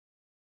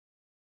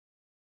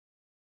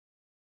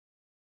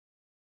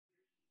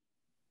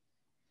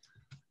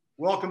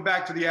Welcome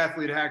back to the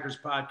Athlete Hackers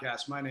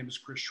Podcast. My name is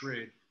Chris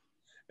Schrade.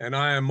 And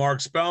I am Mark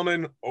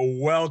Spellman.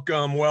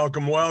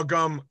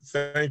 Welcome.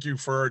 Thank you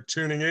for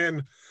tuning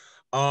in.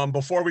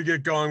 Before we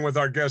get going with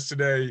our guest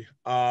today,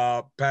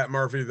 Pat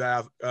Murphy,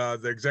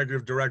 the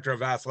Executive Director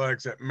of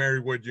Athletics at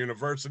Marywood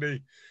University.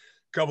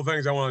 A couple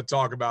things I want to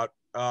talk about.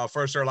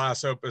 First, our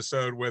last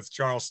episode with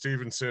Charles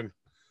Stevenson.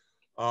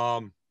 We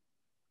kind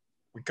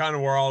of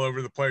were all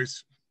over the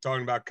place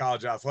talking about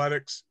college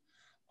athletics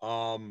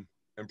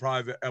and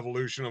probably the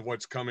evolution of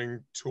what's coming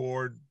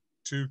to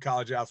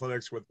college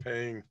athletics with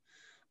paying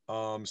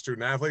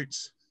student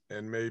athletes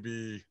and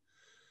maybe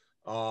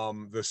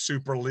the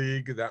super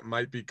league that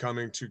might be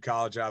coming to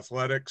college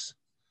athletics.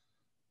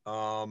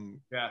 There's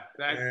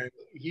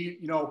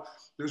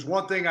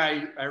one thing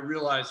I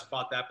realized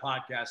about that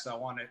podcast I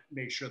want to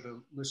make sure the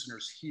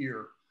listeners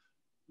hear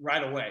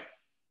right away.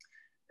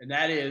 And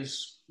that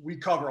is, we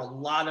cover a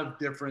lot of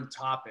different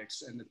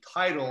topics, and the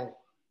title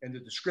and the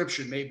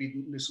description may be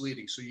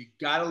misleading. So you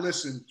got to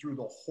listen through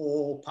the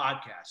whole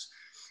podcast,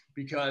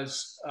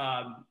 because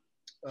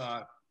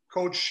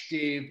Coach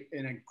gave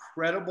an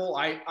incredible,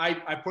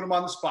 I put him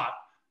on the spot,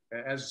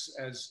 as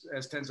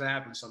tends to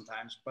happen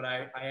sometimes, but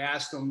I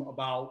asked him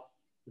about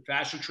the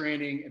fascia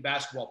training and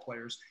basketball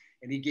players,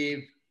 and he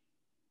gave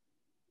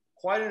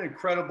quite an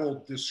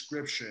incredible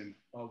description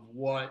of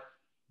what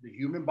the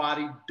human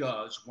body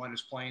does when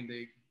it's playing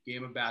the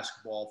game of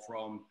basketball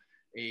from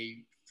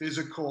a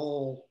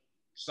physical,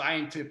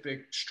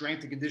 scientific,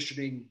 strength and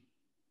conditioning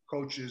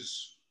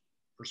coach's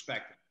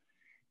perspective.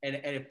 And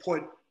it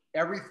put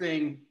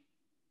everything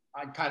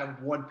on kind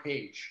of one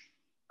page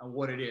on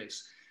what it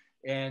is.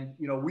 And,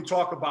 you know, we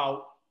talk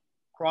about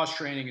cross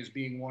training as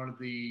being one of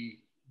the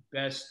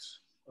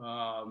best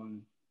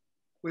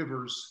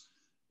quivers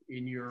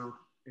arrows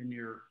in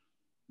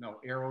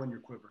your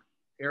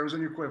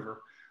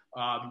quiver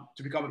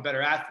to become a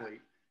better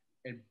athlete.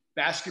 And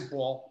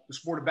basketball, the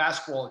sport of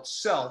basketball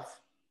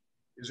itself,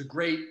 is a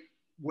great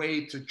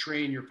way to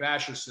train your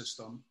fascia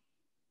system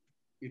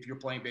if you're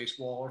playing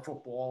baseball or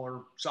football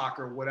or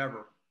soccer or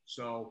whatever.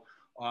 So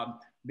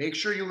make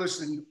sure you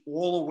listen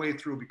all the way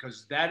through,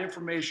 because that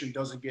information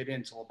doesn't get in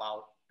until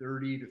about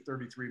 30 to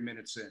 33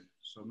 minutes in.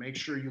 So make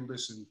sure you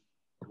listen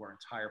to our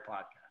entire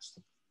podcast.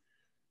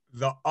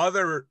 The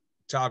other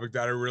topic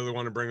that I really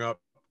want to bring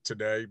up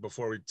today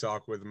before we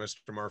talk with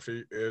Mr.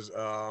 Murphy is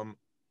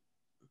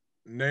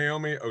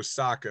Naomi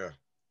Osaka,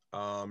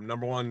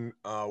 number one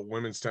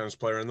women's tennis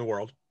player in the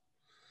world.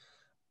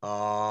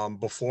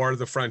 Before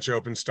the French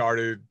Open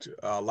started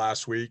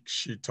last week,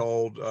 she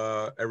told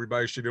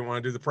everybody she didn't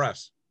want to do the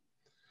press.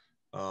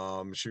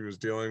 She was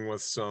dealing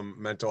with some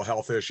mental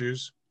health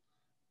issues.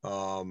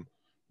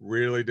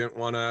 Really didn't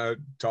want to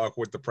talk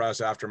with the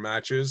press after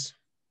matches,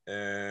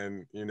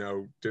 and, you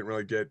know, didn't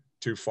really get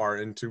too far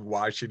into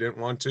why she didn't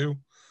want to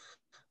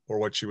or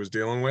what she was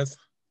dealing with.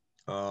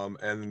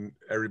 And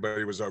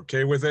everybody was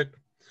okay with it.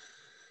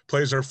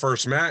 Plays her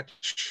first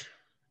match,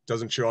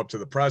 doesn't show up to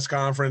the press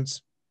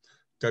conference.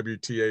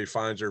 WTA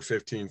fines her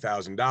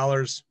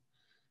 $15,000.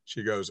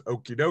 She goes,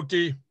 okie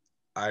dokie,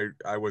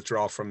 I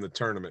withdraw from the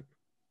tournament.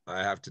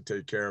 I have to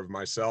take care of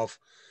myself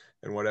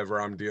and whatever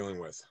I'm dealing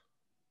with.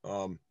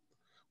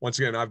 Once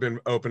again, I've been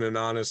open and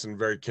honest and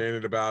very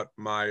candid about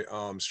my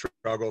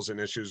struggles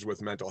and issues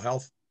with mental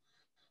health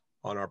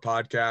on our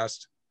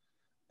podcast.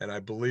 And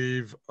I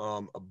believe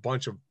a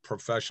bunch of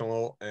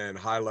professional and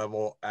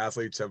high-level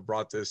athletes have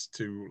brought this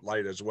to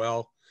light as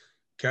well.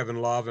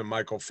 Kevin Love and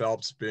Michael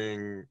Phelps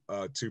being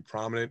two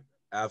prominent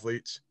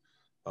athletes,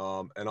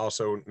 and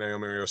also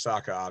Naomi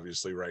Osaka,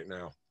 obviously, right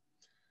now.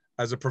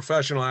 As a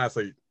professional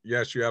athlete,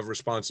 yes, you have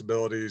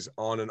responsibilities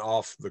on and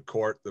off the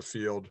court, the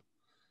field,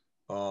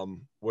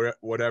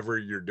 whatever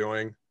you're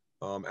doing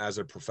as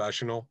a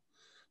professional.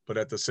 But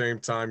at the same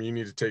time, you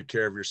need to take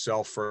care of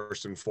yourself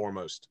first and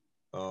foremost.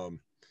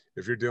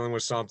 If you're dealing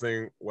with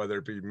something, whether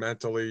it be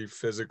mentally,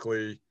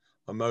 physically,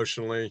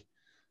 emotionally,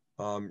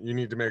 you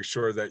need to make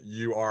sure that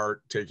you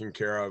are taking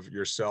care of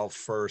yourself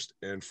first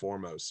and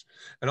foremost.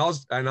 And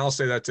I'll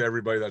say that to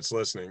everybody that's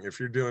listening.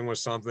 If you're dealing with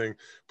something,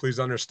 please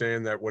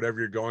understand that whatever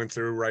you're going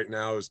through right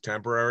now is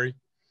temporary.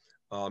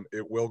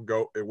 It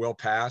will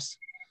pass.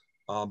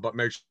 But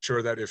make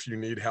sure that if you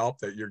need help,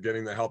 that you're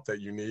getting the help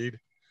that you need,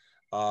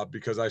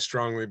 because I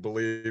strongly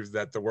believe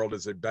that the world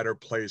is a better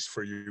place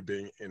for you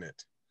being in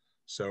it.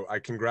 So I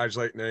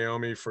congratulate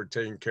Naomi for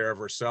taking care of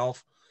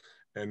herself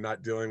and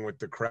not dealing with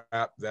the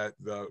crap that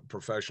the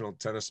professional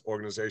tennis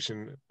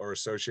organization or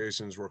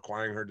association is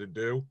requiring her to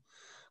do.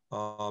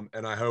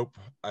 And I hope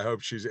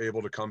she's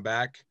able to come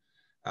back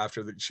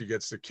after she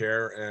gets the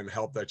care and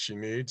help that she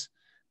needs,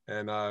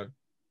 and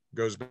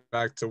goes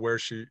back to where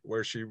she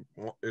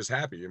is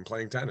happy in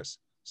playing tennis.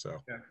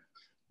 So, yeah.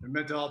 And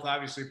mental health,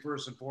 obviously,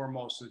 first and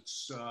foremost,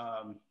 it's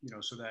so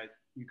that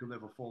you can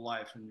live a full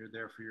life and you're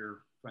there for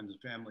your friends and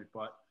family.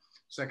 But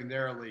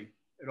secondarily,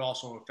 it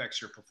also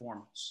affects your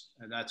performance.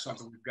 And that's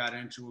something we've got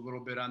into a little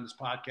bit on this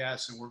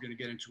podcast, and we're going to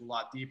get into a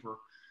lot deeper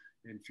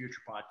in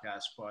future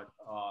podcasts. But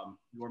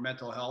your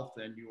mental health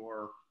and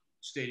your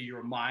state of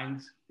your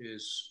mind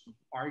is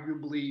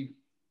arguably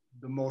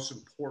the most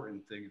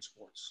important thing in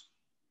sports.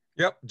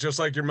 Yep, just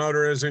like your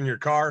motor is in your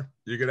car,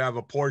 you could have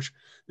a Porsche.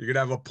 You could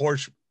have a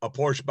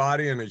Porsche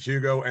body and a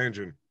Hugo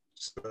engine.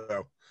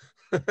 So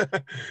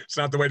it's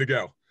not the way to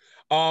go.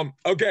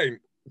 Okay,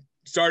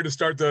 sorry to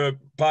start the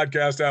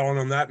podcast out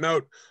on that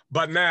note,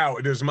 but now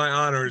it is my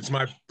honor, it's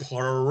my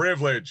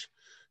privilege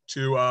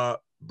to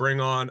bring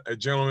on a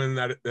gentleman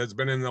that has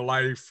been in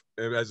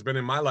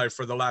my life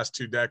for the last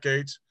 2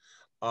 decades.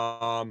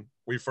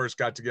 We first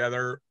got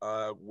together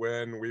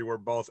when we were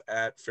both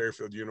at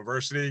Fairfield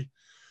University.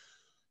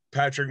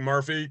 Patrick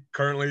Murphy,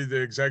 currently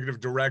the executive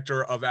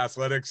director of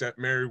athletics at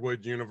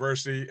Marywood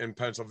University in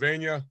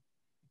Pennsylvania.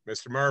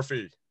 Mr.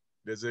 Murphy,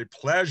 it is a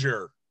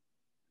pleasure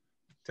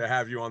to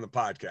have you on the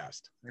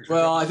podcast.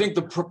 Well, I think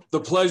the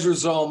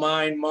pleasure's all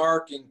mine,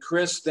 Mark and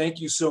Chris.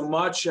 Thank you so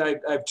much.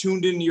 I've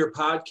tuned into your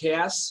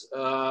podcasts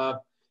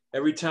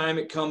every time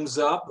it comes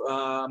up.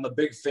 I'm a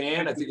big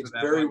fan. I think it's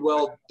very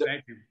well done.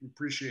 Thank you.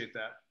 Appreciate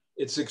that.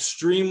 It's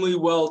extremely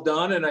well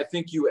done, and I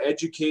think you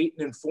educate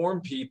and inform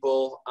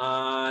people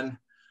on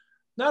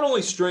not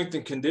only strength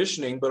and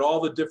conditioning, but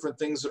all the different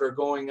things that are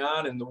going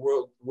on in the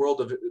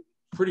world of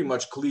pretty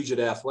much collegiate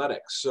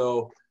athletics.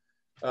 So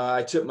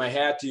I tip my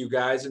hat to you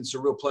guys, and it's a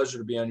real pleasure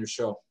to be on your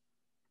show.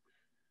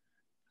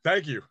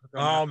 Thank you.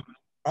 I'm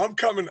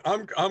going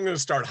to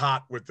start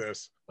hot with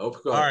this. All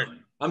right.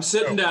 I'm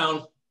sitting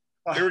down.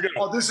 Here we go.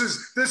 Oh, this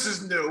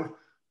is new.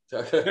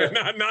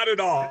 not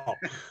at all.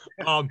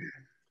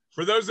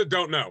 For those that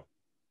don't know,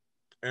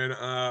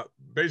 and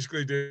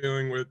basically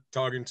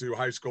talking to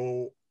high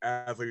school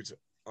athletes,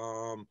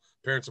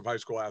 parents of high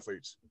school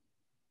athletes,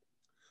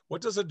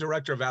 what does a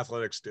director of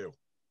athletics do?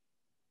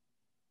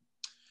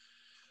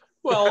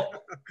 Well,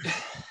 I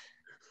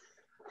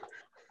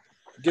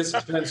guess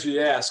it depends who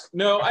you ask.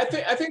 No, I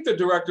think the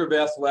director of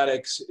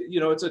athletics,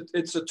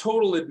 it's a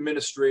total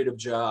administrative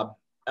job.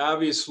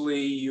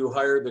 Obviously, you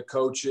hire the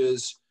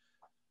coaches.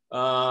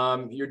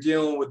 You're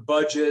dealing with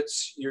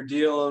budgets. You're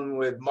dealing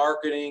with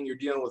marketing. You're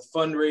dealing with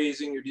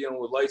fundraising. You're dealing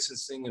with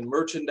licensing and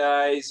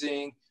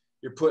merchandising.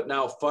 You're putting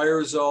out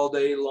fires all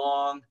day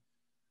long.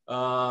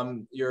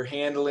 You're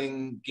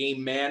handling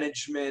game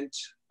management.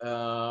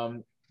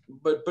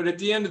 But at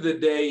the end of the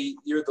day,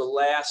 you're the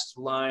last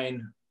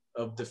line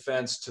of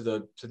defense to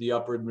the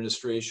upper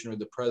administration or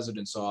the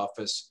president's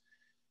office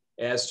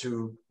as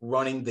to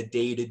running the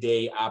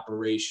day-to-day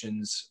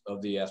operations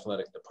of the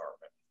athletic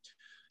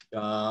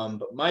department.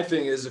 But my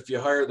thing is, if you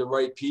hire the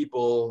right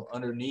people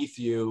underneath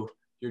you,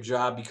 your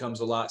job becomes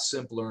a lot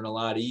simpler and a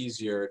lot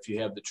easier if you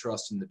have the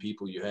trust in the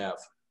people you have.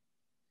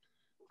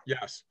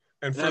 Yes.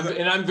 And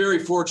I'm very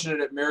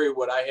fortunate at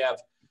Marywood.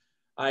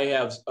 I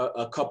have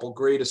a couple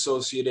great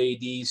associate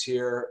ADs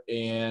here,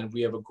 and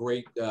we have a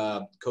great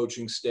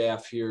coaching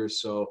staff here.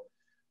 So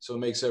it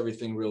makes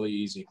everything really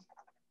easy.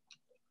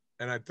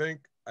 And I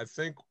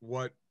think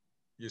what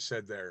you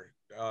said there,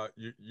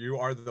 you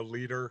are the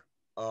leader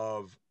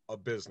of a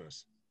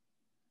business.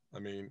 I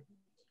mean,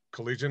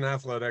 collegiate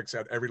athletics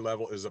at every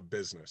level is a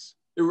business.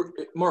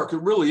 Mark,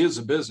 it really is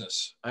a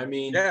business. I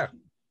mean, yeah.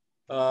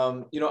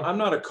 I'm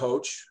not a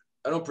coach.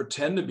 I don't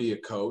pretend to be a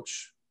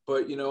coach,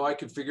 but, I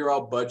can figure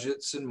out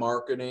budgets and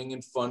marketing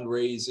and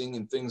fundraising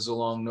and things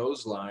along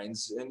those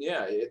lines. And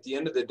yeah, at the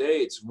end of the day,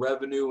 it's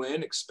revenue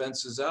in,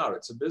 expenses out.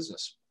 It's a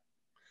business.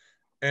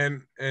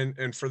 And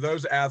for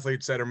those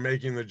athletes that are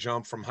making the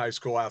jump from high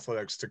school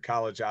athletics to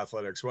college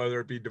athletics,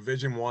 whether it be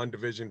Division I,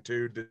 Division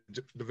II,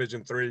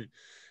 Division III,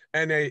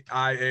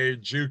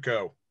 NAIA,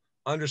 JUCO,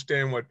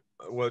 understand what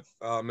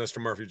Mr.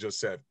 Murphy just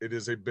said. It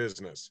is a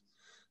business.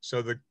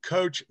 So the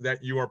coach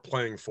that you are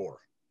playing for,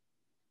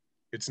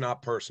 it's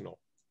not personal.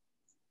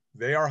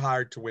 They are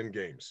hired to win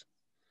games.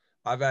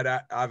 I've had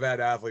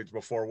athletes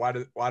before. Why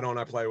don't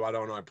I play? Why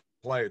don't I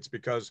play? It's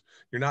because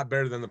you're not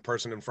better than the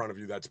person in front of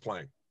you that's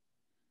playing.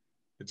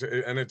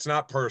 It's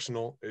not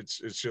personal. It's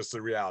just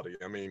the reality.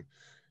 I mean,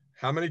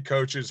 how many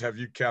coaches have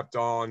you kept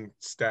on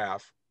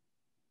staff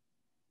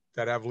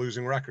that have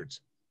losing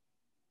records?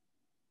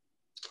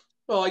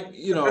 Well,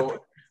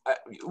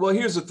 well,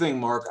 here's the thing,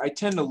 Mark. I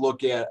tend to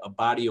look at a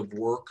body of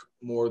work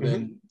more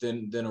than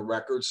a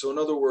record. So in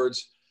other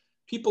words,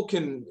 people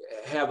can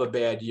have a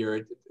bad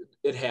year.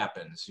 It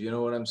happens. You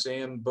know what I'm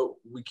saying? But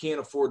we can't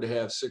afford to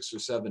have 6 or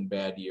 7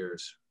 bad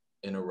years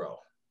in a row.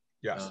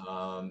 Yes.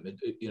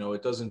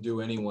 It doesn't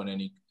do anyone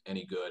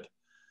any good.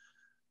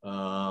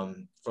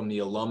 From the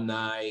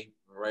alumni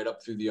right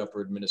up through the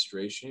upper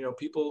administration,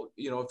 people,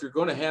 if you're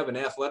going to have an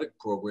athletic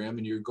program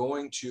and you're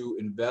going to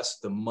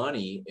invest the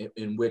money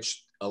in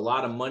which a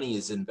lot of money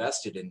is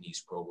invested in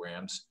these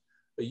programs,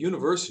 a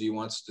university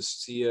wants to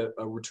see a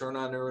return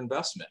on their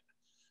investment,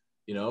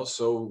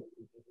 so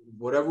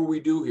whatever we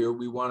do here,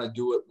 we want to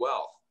do it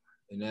well.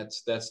 And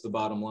that's the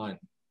bottom line.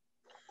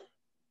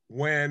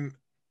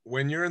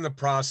 When you're in the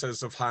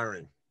process of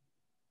hiring,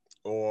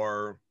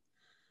 or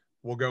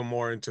we'll go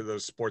more into the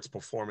sports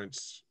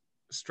performance,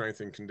 strength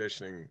and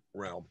conditioning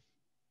realm.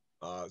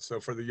 So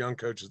for the young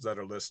coaches that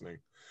are listening,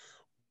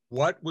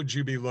 what would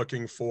you be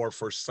looking for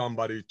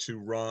somebody to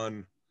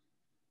run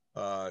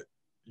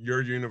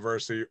your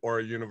university or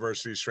a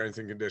university strength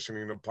and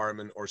conditioning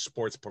department or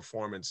sports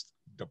performance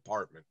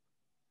department?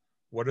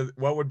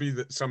 What would be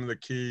some of the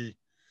key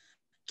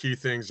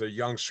things a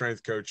young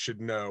strength coach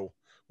should know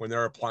when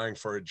they're applying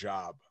for a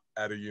job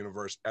at the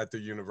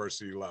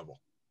university level?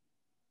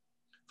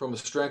 From a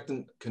strength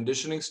and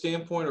conditioning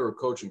standpoint or a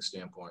coaching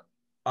standpoint?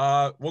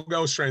 We'll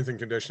go strength and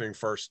conditioning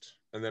first,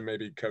 and then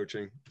maybe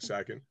coaching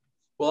second.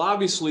 Well,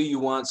 obviously you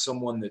want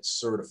someone that's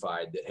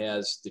certified,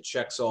 that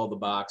checks all the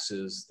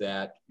boxes,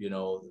 that,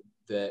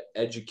 that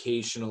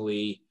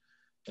educationally,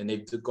 and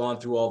they've gone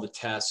through all the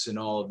tests and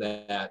all of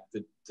that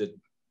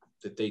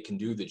they can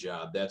do the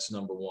job. That's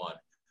number one.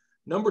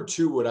 Number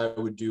two, what I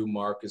would do,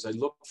 Mark, is I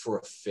look for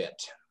a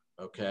fit.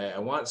 Okay. I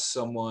want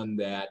someone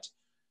that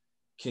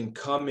can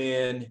come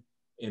in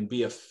and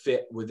be a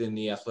fit within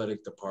the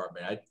athletic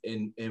department.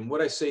 And what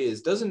I say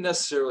is, doesn't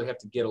necessarily have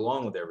to get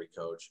along with every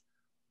coach,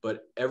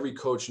 but every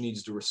coach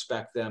needs to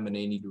respect them and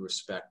they need to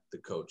respect the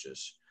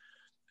coaches.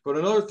 But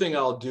another thing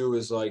I'll do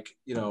is, like,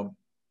 and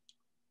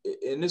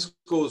this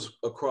goes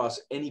across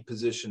any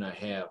position I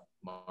have,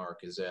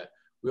 Mark, is that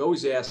we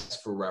always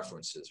ask for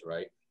references,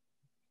 right?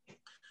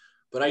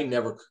 But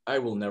I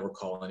will never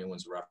call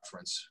anyone's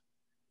reference.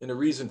 And the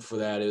reason for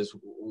that is,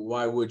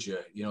 why would you?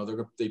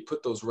 They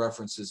put those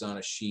references on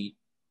a sheet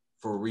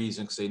for a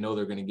reason, because they know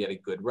they're going to get a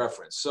good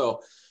reference.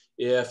 So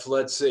if,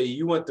 let's say,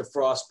 you went to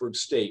Frostburg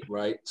State,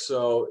 right?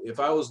 So if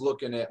I was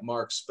looking at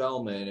Mark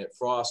Spellman at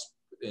Frost,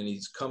 and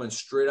he's coming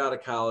straight out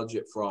of college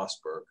at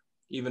Frostburg,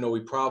 even though we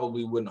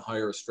probably wouldn't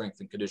hire a strength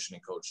and conditioning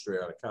coach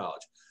straight out of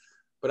college,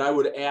 but I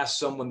would ask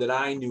someone that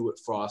I knew at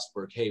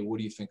Frostburg, hey, what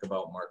do you think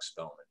about Mark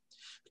Spellman?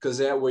 Because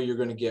that way you're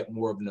going to get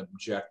more of an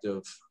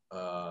objective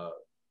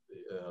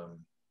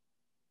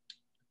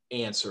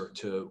answer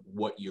to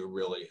what you're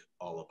really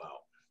all about.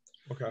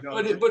 Okay.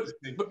 But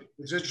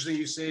it's interesting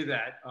you say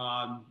that.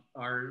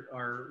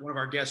 Our one of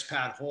our guests,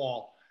 Pat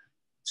Hall,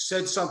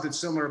 said something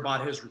similar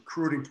about his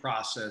recruiting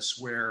process,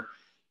 where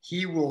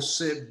he will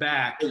sit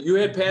back. You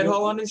had Pat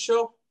Hall on his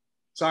show?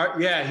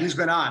 Sorry, yeah, he's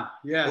been on.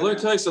 Yeah. Well, let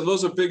me tell you something.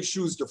 Those are big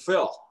shoes to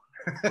fill.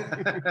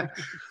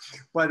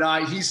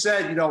 But he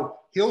said,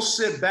 he'll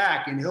sit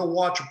back and he'll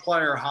watch a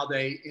player, how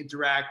they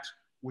interact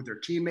with their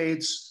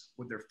teammates,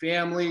 with their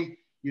family.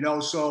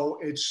 So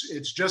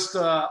it's just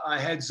a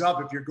heads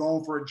up. If you're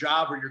going for a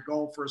job or you're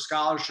going for a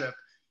scholarship,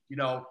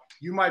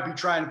 you might be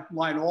trying to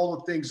line all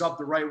the things up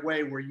the right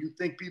way, where you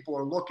think people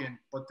are looking,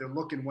 but they're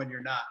looking when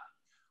you're not.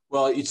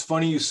 Well, it's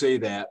funny you say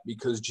that,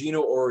 because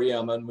Gino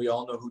Auriemma, and we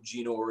all know who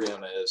Gino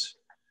Auriemma is,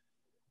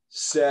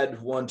 said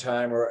one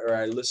time, or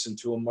I listened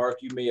to him, Mark,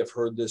 you may have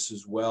heard this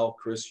as well,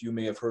 Chris, you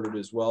may have heard it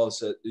as well,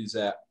 is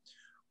that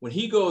when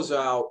he goes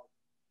out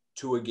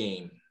to a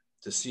game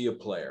to see a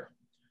player,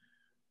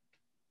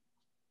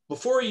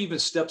 before he even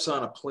steps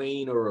on a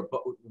plane or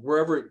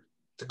wherever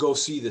to go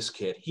see this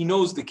kid, he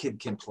knows the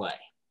kid can play.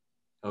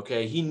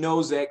 Okay. He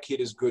knows that kid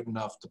is good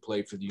enough to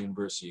play for the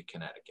University of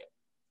Connecticut,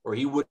 or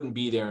he wouldn't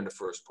be there in the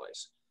first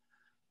place.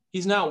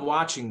 He's not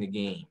watching the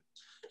game.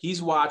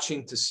 He's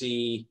watching to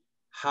see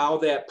how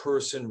that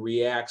person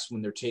reacts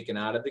when they're taken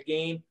out of the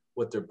game,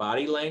 what their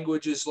body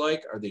language is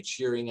like. Are they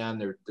cheering on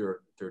their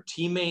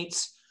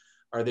teammates?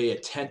 Are they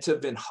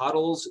attentive in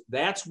huddles?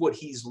 That's what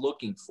he's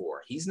looking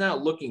for. He's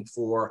not looking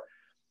for,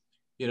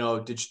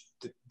 did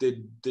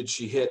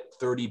she hit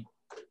 30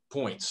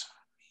 points?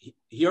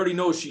 He already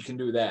knows she can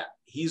do that.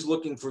 He's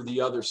looking for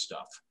the other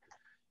stuff.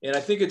 And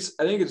I think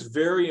it's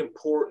very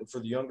important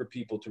for the younger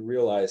people to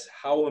realize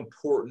how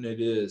important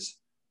it is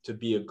to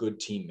be a good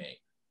teammate.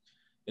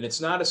 And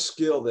it's not a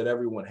skill that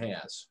everyone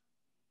has,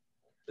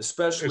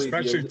 especially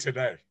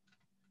today.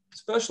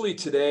 Especially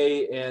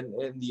today, and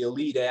the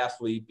elite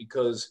athlete,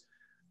 because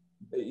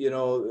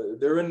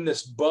they're in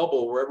this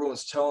bubble where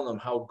everyone's telling them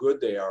how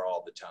good they are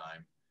all the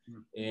time,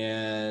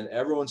 and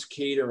everyone's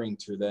catering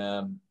to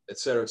them, et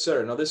cetera, et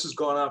cetera. Now, this has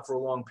gone on for a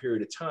long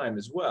period of time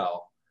as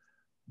well,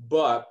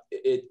 but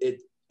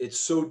it's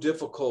so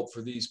difficult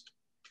for these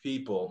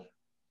people,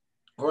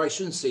 or I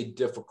shouldn't say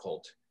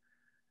difficult.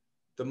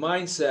 The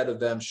mindset of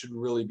them should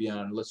really be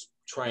on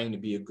trying to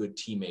be a good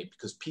teammate,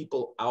 because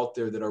people out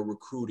there that are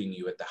recruiting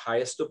you at the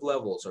highest of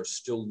levels are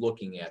still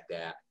looking at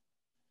that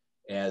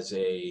as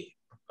they're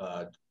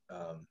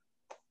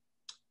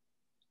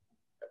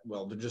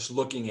just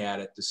looking at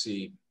it to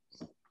see,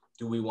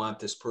 do we want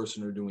this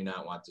person or do we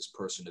not want this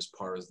person as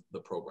part of the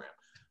program?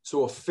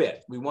 So a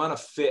fit. We want a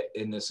fit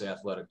in this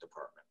athletic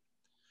department.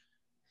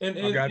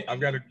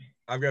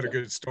 I've got a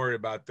good story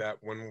about that.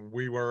 When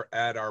we were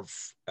at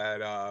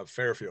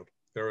Fairfield,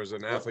 there was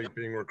an athlete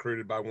being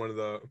recruited by one of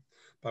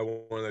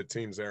the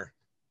teams there,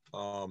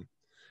 and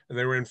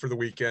they were in for the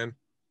weekend.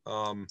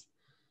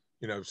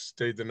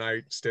 Stayed the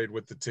night, stayed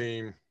with the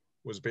team,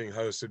 was being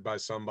hosted by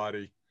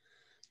somebody.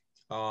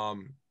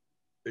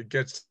 It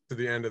gets to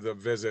the end of the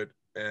visit,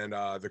 and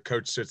the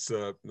coach sits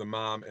the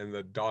mom and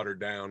the daughter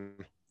down.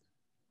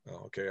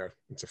 Okay,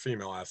 it's a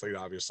female athlete,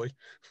 obviously.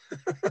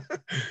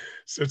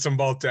 Sits them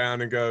both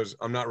down and goes,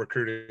 "I'm not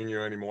recruiting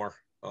you anymore,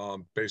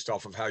 based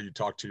off of how you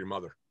talk to your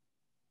mother."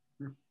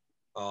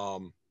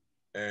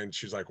 And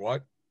she's like,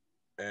 what?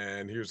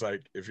 And he was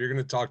like, if you're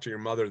going to talk to your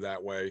mother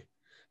that way,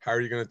 how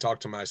are you going to talk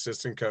to my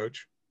assistant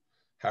coach?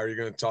 How are you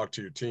going to talk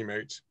to your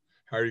teammates?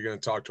 How are you going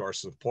to talk to our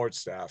support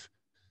staff?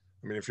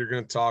 I mean, if you're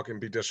going to talk and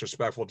be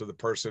disrespectful to the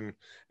person,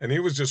 and he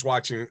was just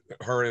watching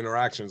her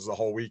interactions the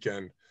whole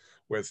weekend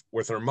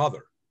with her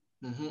mother.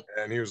 Mm-hmm.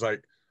 And he was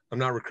like, I'm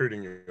not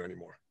recruiting you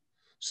anymore.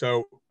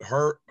 So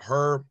the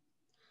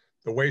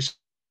way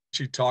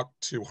she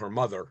talked to her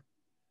mother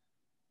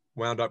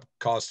wound up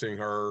costing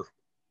her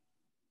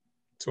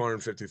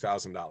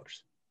 $250,000.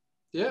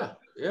 Yeah.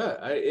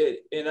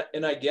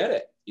 And I get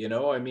it. You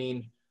know, I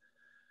mean,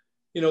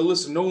 you know,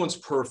 listen, no one's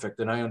perfect,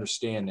 and I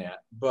understand that.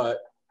 But,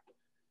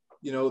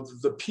 you know,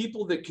 the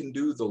people that can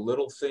do the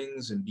little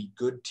things and be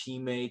good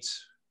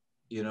teammates,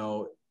 you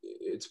know,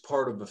 it's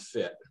part of a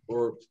fit.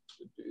 Or,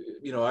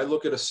 you know, I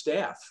look at a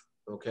staff,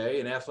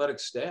 okay, an athletic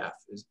staff.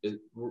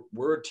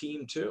 We're a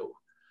team too.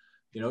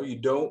 You know, you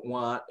don't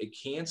want a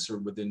cancer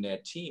within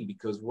that team,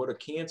 because what a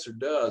cancer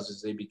does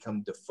is they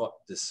become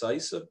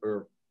decisive,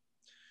 or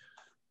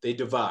they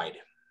divide.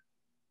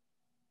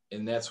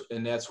 And that's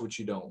what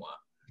you don't want.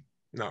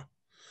 No.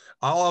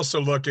 I'll also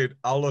look at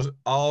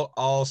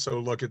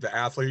the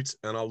athletes,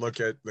 and I'll look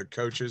at the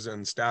coaches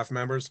and staff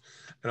members,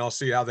 and I'll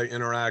see how they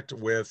interact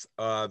with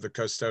the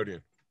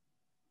custodian.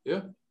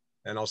 Yeah.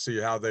 And I'll see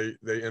how they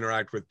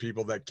interact with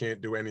people that can't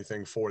do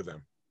anything for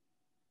them.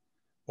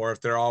 Or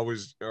if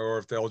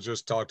they'll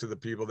just talk to the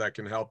people that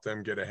can help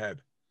them get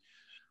ahead.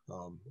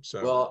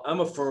 Well,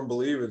 I'm a firm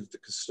believer that the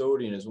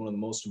custodian is one of the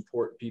most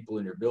important people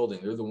in your building.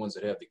 They're the ones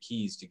that have the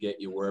keys to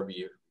get you wherever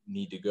you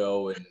need to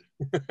go and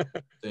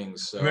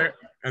things. So.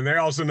 And they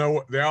also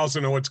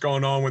know what's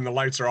going on when the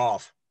lights are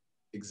off.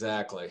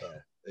 Exactly.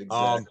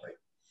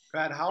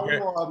 Pat,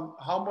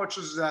 how much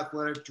does the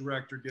athletic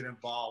director get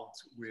involved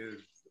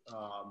with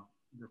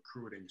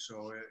recruiting?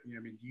 So, I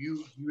mean,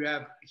 you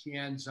have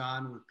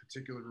hands-on with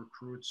particular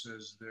recruits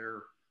as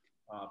they're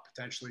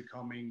potentially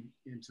coming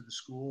into the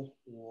school,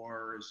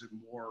 or is it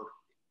more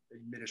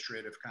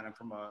administrative, kind of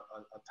from a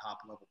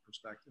top-level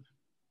perspective?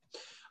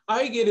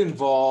 I get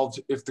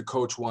involved if the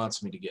coach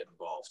wants me to get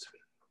involved.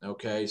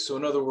 Okay, so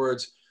in other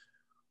words,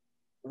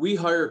 we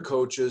hire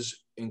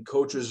coaches, and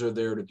coaches are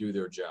there to do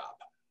their job.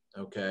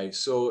 Okay,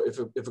 so if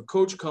a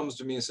coach comes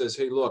to me and says,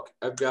 hey, look,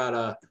 I've got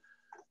a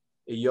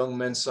young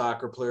men's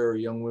soccer player or a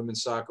young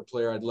women's soccer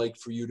player, I'd like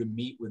for you to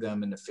meet with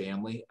them and the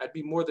family, I'd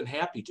be more than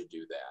happy to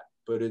do that.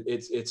 But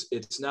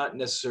it's not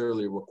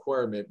necessarily a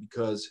requirement,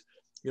 because,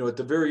 you know, at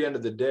the very end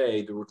of the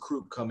day, the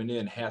recruit coming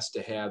in has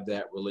to have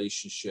that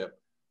relationship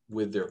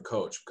with their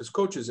coach, because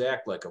coaches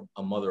act like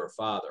a mother or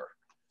father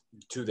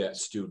to that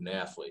student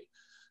athlete.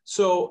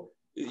 So,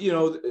 you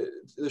know,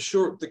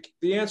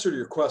 the answer to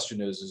your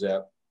question is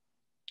that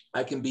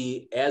I can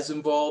be as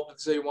involved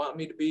as they want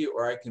me to be,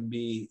 or I can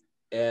be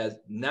as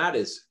not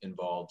as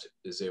involved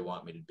as they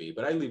want me to be.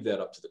 But I leave that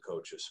up to the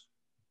coaches.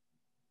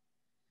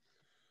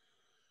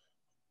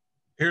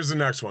 Here's the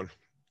next one.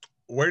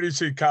 Where do you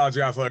see college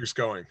athletics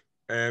going?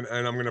 And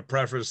I'm going to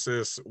preface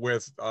this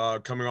with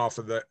coming off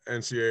of the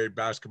NCAA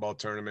basketball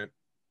tournament.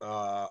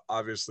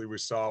 Obviously, we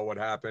saw what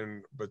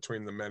happened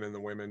between the men and the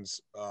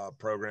women's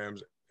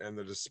programs, and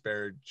the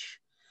disparage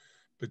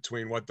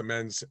between what the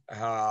men's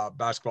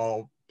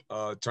basketball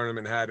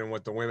tournament had and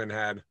what the women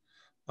had.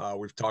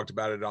 We've talked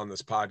about it on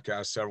this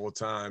podcast several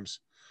times.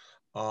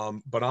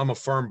 But I'm a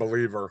firm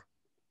believer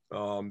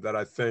that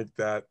I think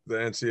that the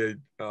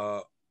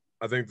NCAA,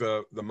 I think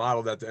the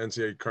model that the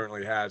NCAA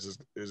currently has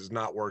is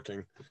not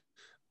working.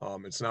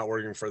 It's not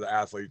working for the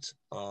athletes.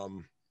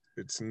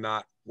 It's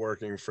not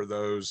working for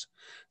those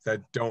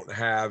that don't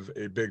have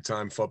a big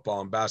time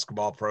football and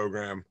basketball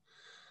program,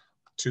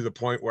 to the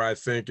point where I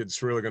think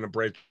it's really going to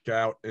break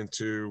out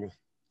into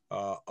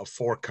a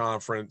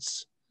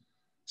 4-conference,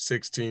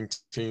 16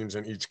 teams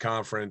in each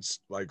conference,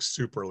 like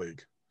Super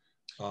League,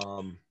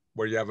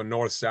 where you have a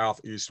north,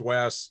 south, east,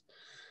 west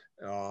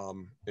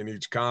in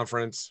each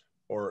conference,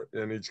 or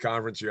in each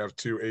conference you have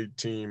 2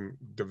 8-team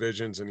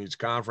divisions in each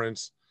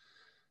conference.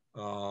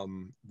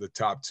 The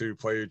top 2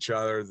 play each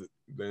other,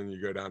 then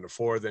you go down to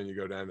 4, then you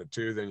go down to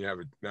 2, then you have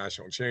a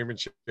national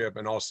championship,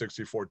 and all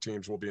 64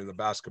 teams will be in the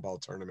basketball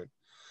tournament.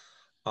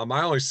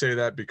 I only say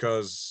that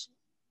because,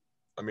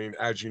 I mean,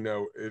 as you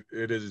know,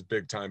 it is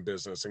big time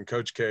business, and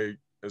Coach K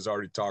has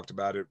already talked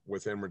about it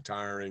with him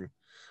retiring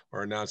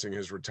or announcing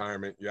his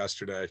retirement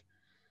yesterday.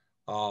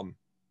 The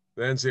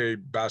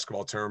NCAA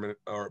basketball tournament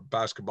or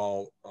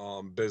basketball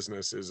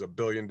business is $1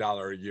 billion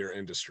a year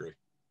industry.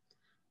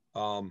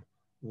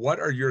 What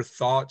are your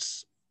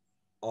thoughts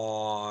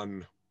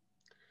on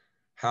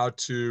how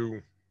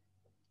to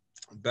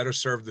better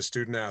serve the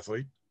student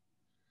athlete?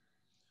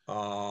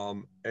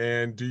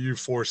 And do you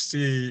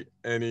foresee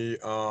any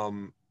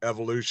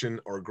evolution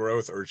or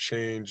growth or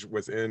change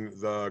within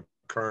the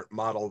current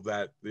model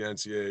that the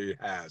NCAA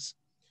has?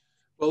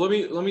 Well,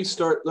 let me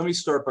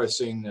start by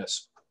saying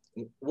this.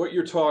 What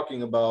you're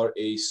talking about,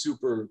 a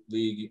super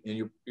league,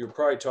 and you're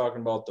probably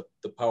talking about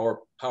the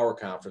power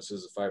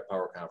conferences, the 5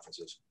 power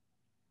conferences.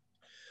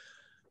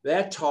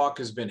 That talk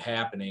has been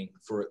happening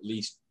for at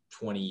least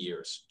 20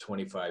 years,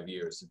 25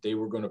 years, that they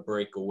were going to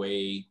break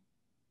away,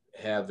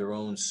 have their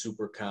own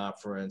super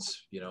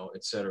conference, you know,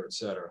 et cetera, et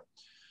cetera.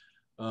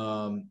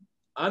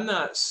 I'm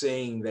not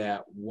saying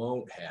that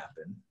won't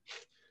happen.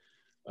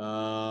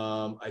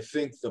 I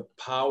think the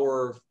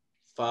Power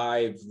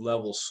 5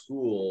 level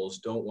schools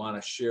don't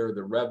want to share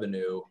the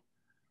revenue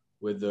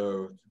with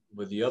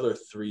the other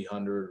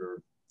 300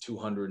 or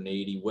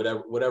 280,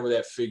 whatever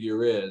that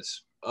figure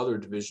is, other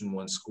Division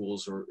I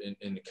schools or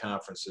in the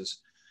conferences.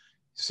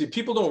 See,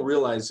 people don't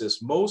realize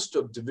this. Most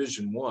of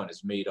Division I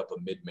is made up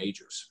of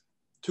mid-majors.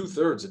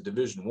 2/3 of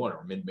Division I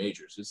are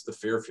mid-majors. It's the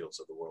Fairfields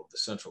of the world, the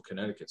Central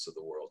Connecticuts of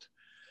the world.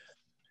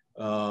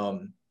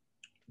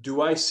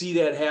 Do I see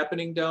that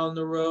happening down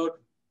the road?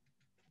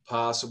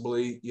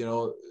 Possibly. You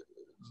know,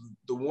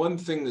 the one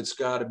thing that's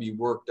got to be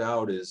worked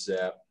out is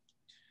that,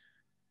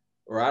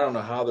 or I don't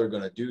know how they're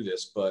going to do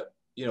this, but,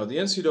 you know, the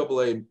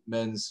NCAA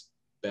men's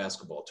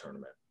basketball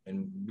tournament,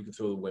 and we can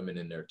throw the women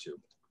in there too.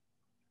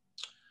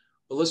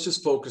 But let's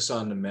just focus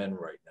on the men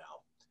right now.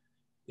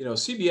 You know,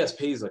 CBS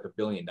pays like $1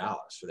 billion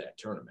for that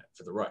tournament,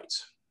 for the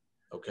rights,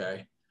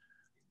 okay?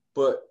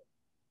 But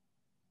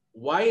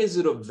why is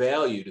it of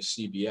value to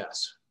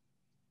CBS?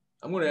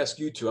 I'm going to ask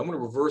you two. I'm going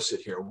to reverse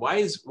it here. Why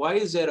is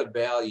that of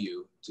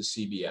value to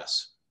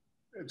CBS?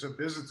 It's a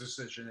business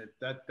decision.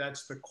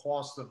 That's the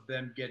cost of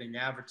them getting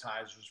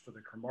advertisers for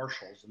the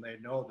commercials, and they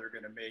know they're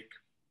going to make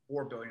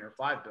 $4 billion or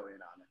 $5 billion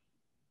on it.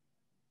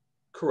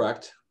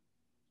 Correct.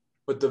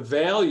 But the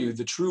value,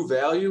 the true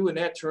value in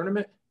that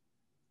tournament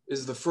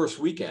is the first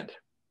weekend,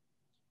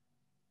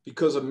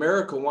 because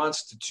America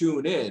wants to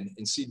tune in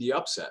and see the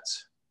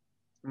upsets.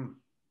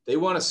 They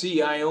want to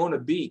see Iona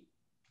beat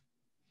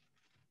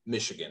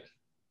Michigan.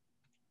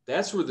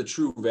 That's where the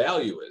true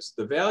value is.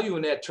 The value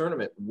in that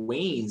tournament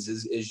wanes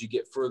as you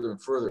get further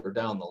and further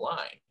down the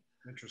line.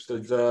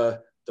 Interesting.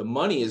 The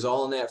money is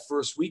all in that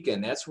first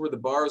weekend. That's where the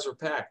bars are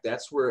packed.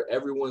 That's where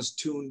everyone's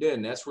tuned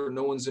in. That's where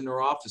no one's in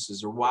their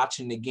offices or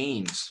watching the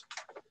games.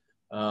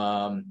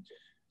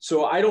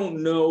 So I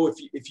don't know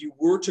if you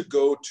were to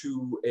go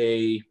to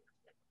a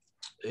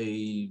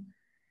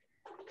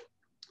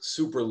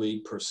Super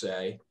League per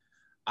se,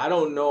 I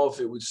don't know if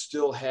it would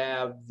still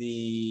have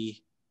the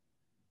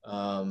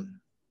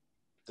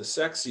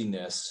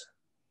sexiness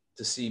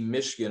to see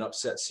Michigan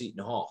upset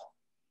Seton Hall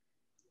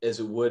as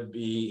it would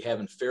be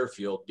having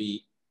Fairfield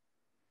beat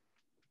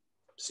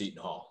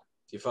Seton Hall.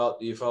 Do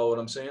you follow what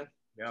I'm saying?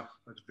 Yeah,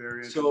 that's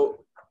very interesting.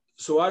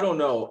 So I don't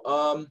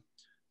know.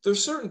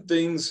 There's certain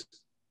things.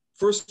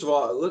 First of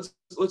all,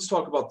 let's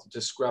talk about the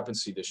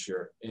discrepancy this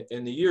year.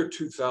 In the year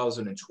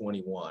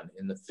 2021,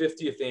 in the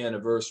 50th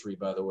anniversary,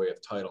 by the way,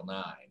 of Title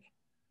IX,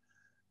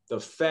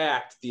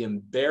 the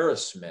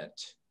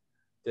embarrassment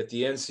that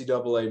the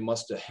NCAA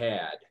must have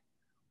had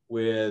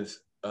with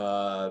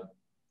the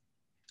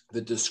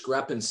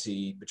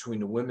discrepancy between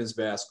the women's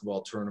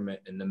basketball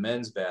tournament and the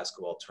men's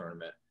basketball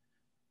tournament,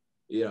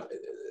 you know,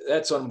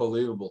 that's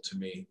unbelievable to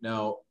me.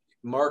 Now,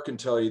 Mark can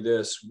tell you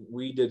this: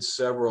 we did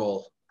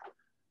several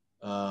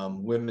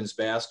women's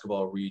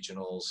basketball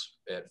regionals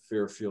at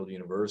Fairfield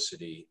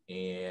University,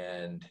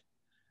 and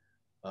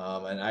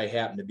I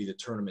happen to be the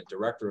tournament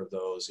director of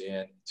those.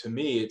 And to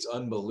me, it's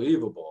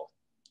unbelievable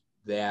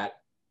that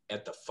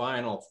at the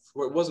final,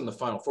 well, it wasn't the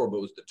Final Four, but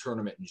it was the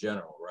tournament in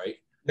general, right?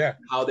 Yeah.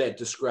 How that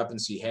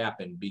discrepancy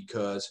happened,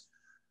 because,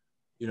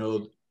 you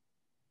know,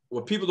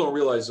 what people don't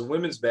realize, the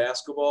women's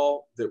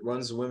basketball that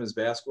runs the women's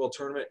basketball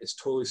tournament is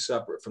totally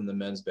separate from the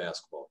men's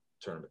basketball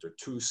tournament. They're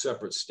two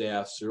separate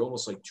staffs. They're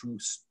almost like two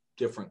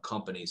different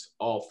companies,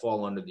 all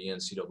fall under the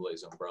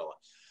NCAA's umbrella.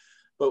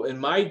 But in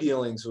my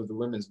dealings with the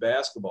women's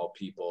basketball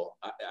people,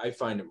 I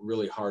find it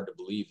really hard to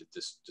believe that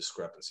this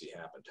discrepancy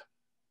happened.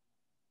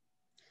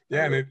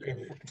 Yeah, and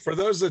for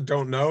those that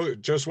don't know,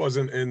 it just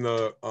wasn't in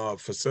the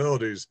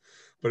facilities,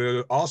 but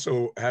it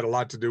also had a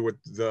lot to do with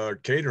the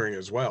catering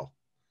as well.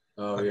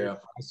 Oh, yeah.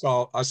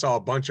 I saw a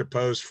bunch of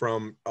posts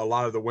from a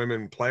lot of the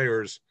women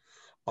players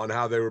on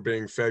how they were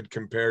being fed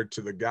compared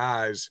to the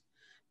guys,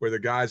 where the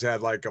guys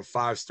had like a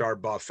 5-star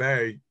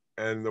buffet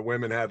and the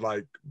women had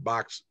like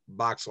box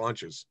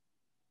lunches.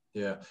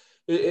 Yeah,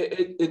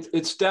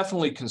 it's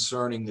definitely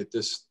concerning that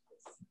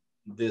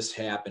this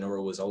happened,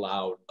 or was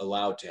allowed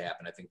to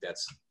happen. I think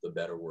that's the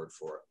better word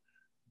for it.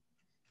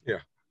 Yeah.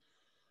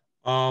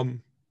 All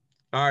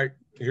right,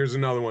 here's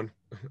another one.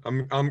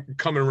 I'm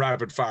coming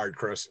rapid fire,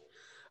 Chris.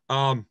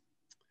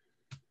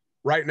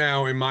 Right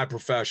now in my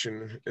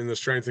profession, in the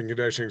strength and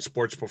conditioning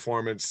sports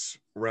performance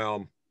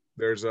realm,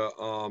 there's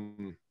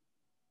kind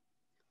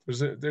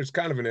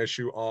of an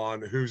issue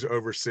on who's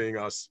overseeing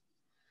us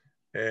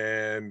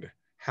and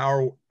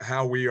how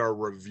we are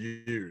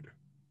reviewed.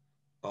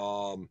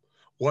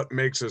 What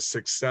makes a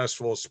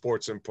successful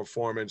sports and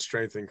performance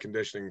strength and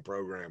conditioning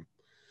program?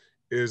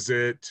 Is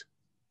it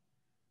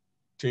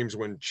teams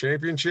win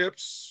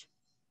championships?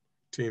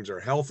 Teams are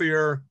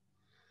healthier.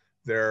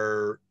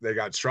 They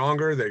got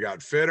stronger. They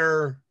got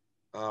fitter.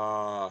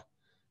 I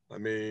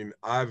mean,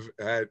 I've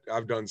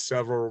done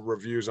several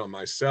reviews on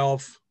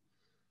myself.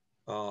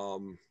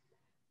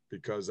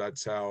 because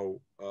that's how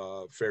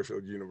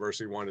Fairfield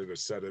University wanted to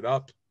set it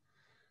up.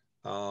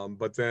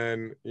 But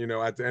then, you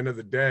know, at the end of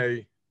the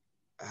day,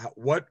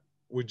 what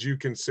would you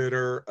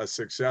consider a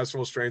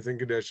successful strength and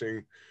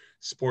conditioning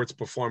sports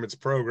performance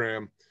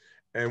program?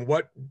 And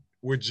what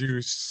would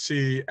you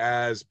see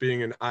as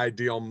being an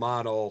ideal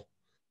model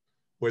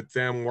with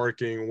them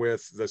working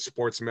with the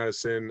sports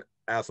medicine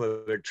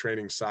athletic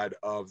training side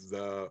of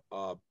the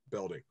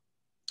building?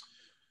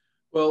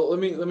 Well, let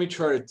me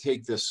try to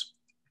take this.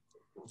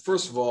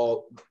 First of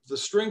all, the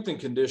strength and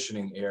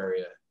conditioning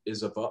area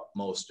is of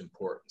utmost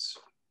importance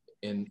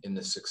in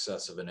the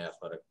success of an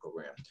athletic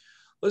program.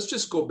 Let's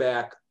just go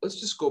back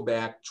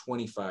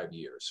 25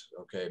 years,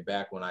 okay?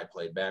 Back when I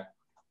played, back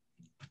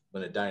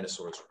when the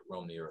dinosaurs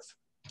roamed the earth.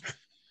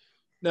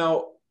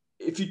 Now,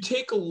 if you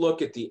take a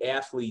look at the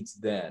athletes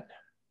then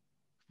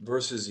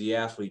versus the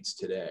athletes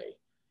today,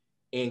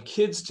 and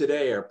kids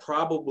today are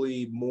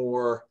probably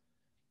more,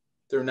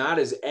 they're not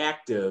as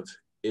active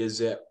as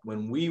that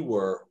when we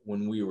were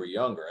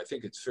younger. I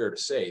think it's fair to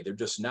say they're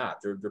just not.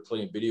 They're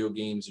playing video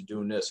games, they're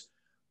doing this.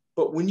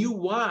 But when you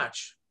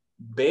watch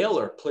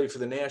Baylor play for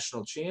the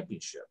national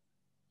championship,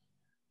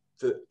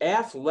 the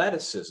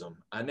athleticism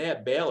on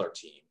that Baylor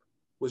team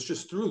was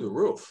just through the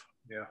roof.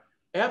 Yeah.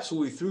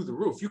 Absolutely through the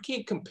roof. You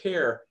can't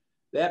compare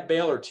that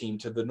Baylor team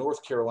to the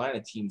North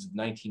Carolina teams of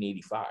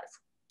 1985.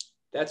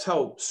 That's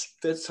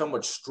how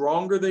much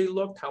stronger they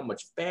looked, how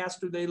much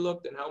faster they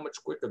looked, and how much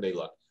quicker they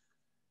looked.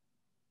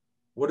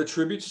 What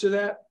attributes to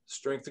that?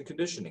 Strength and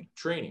conditioning,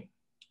 training.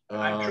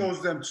 I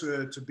chose them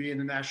to be in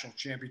the national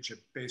championship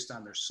based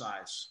on their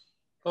size.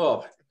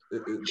 Oh,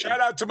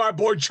 shout out to my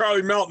boy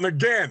Charlie Melton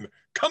again.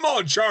 Come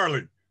on,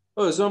 Charlie.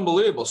 Oh, it's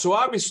unbelievable. So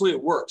obviously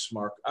it works,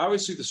 Mark.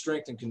 Obviously the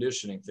strength and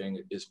conditioning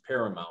thing is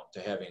paramount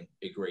to having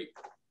a great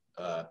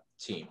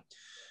team.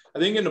 I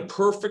think in a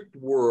perfect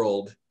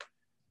world,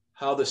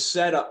 how the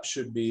setup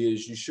should be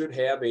is you should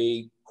have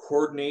a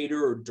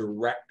coordinator or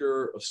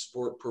director of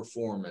sport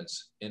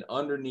performance, and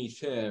underneath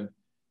him,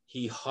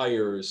 he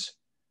hires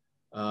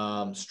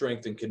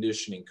strength and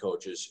conditioning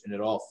coaches, and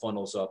it all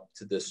funnels up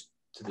to this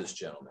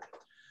gentleman.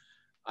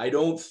 I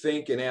don't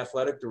think an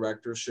athletic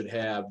director should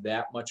have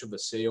that much of a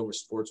say over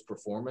sports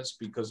performance,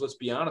 because let's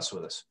be honest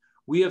with us,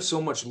 we have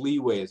so much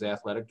leeway as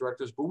athletic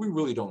directors, but we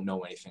really don't know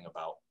anything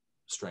about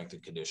strength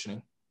and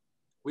conditioning.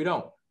 We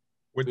don't.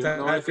 With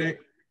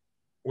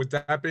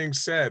that being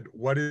said,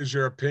 what is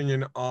your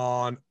opinion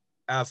on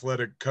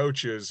athletic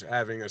coaches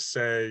having a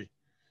say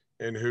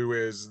in who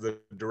is the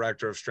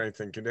director of strength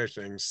and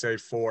conditioning? Say,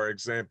 for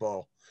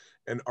example,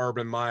 an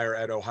Urban Meyer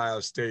at Ohio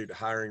State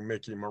hiring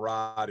Mickey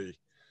Marotti,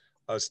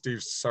 Steve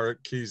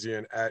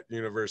Sarkisian at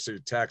University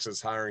of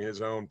Texas hiring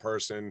his own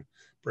person,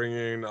 bringing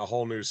in a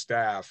whole new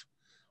staff,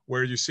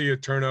 where you see a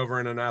turnover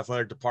in an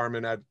athletic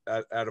department at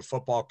a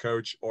football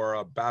coach or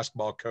a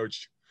basketball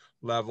coach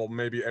level,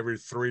 maybe every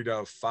 3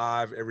 to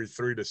 5, every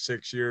 3 to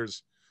 6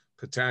 years,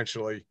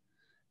 potentially,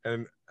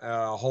 and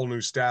a whole new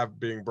staff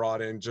being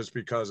brought in just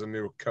because a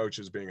new coach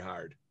is being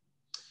hired.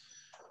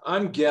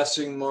 I'm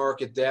guessing,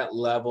 Mark, at that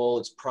level,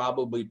 it's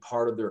probably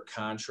part of their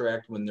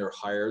contract when they're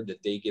hired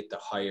that they get to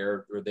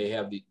hire, or they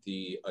have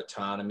the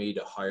autonomy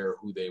to hire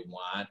who they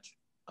want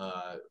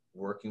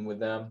working with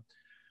them.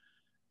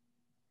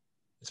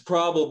 It's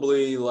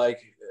probably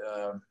like,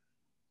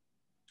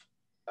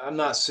 I'm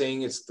not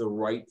saying it's the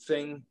right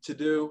thing to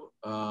do.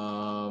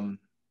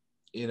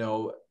 You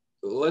know,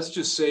 let's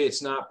just say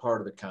it's not part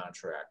of the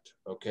contract,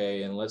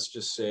 okay? And let's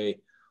just say,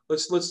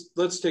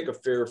 let's take a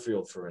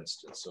Fairfield, for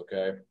instance,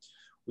 okay?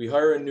 We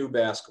hire a new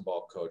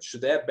basketball coach.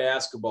 Should that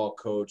basketball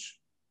coach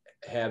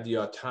have the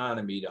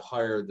autonomy to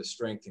hire the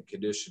strength and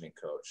conditioning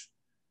coach?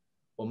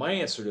 Well, my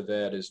answer to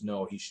that is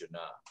no, he should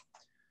not.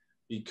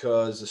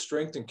 Because the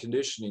strength and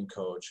conditioning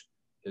coach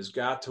has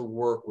got to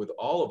work with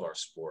all of our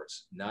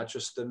sports, not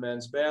just the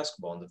men's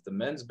basketball. And if the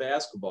men's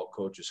basketball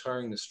coach is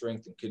hiring the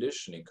strength and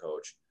conditioning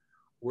coach,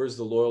 where's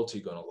the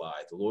loyalty going to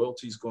lie? The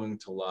loyalty is going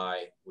to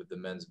lie with the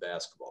men's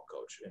basketball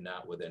coach and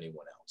not with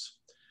anyone else.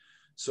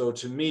 So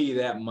to me,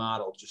 that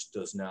model just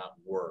does not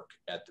work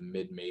at the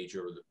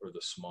mid-major or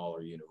the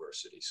smaller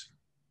universities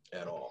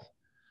at all.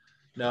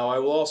 Now, I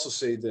will also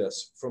say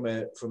this, from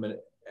an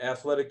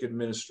athletic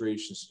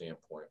administration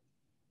standpoint,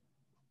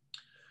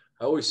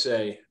 I always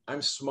say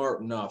I'm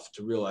smart enough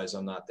to realize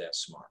I'm not that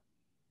smart,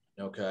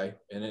 okay?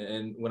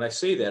 And when I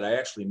say that, I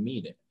actually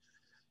mean it.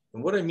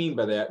 And what I mean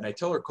by that, and I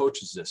tell our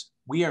coaches this,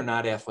 we are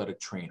not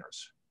athletic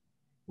trainers.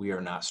 We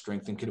are not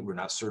we're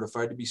not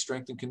certified to be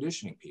strength and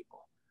conditioning people.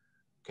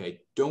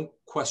 Okay, don't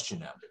question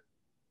them.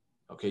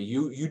 Okay,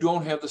 you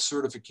don't have the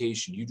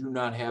certification. You do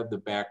not have the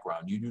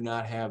background. You do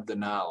not have the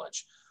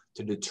knowledge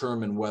to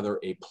determine whether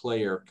a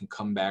player can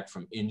come back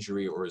from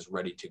injury or is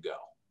ready to go.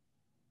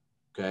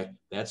 Okay,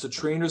 that's a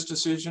trainer's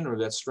decision, or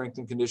that's strength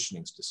and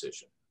conditioning's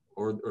decision,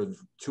 or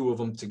two of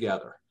them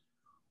together.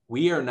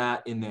 We are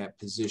not in that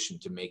position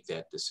to make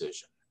that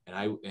decision.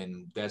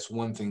 And that's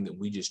one thing that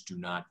we just do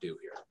not do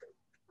here.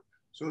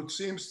 So it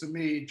seems to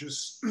me,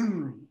 just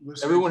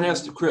everyone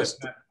has to, Chris,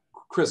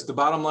 the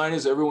bottom line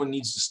is everyone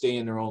needs to stay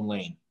in their own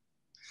lane.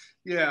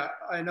 Yeah,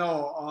 I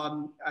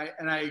know.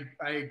 I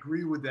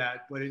agree with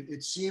that, but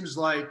it seems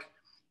like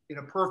in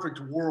a perfect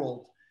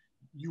world,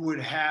 you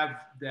would have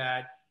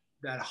that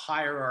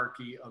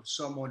hierarchy of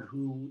someone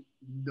who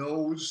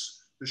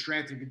knows the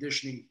strength and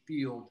conditioning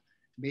field,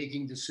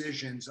 making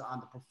decisions on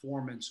the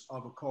performance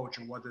of a coach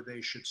and whether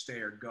they should stay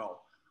or go.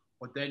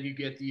 But then you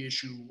get the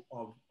issue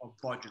of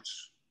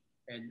budgets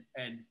and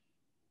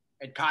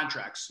and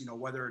contracts, you know,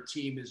 whether a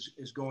team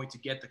is going to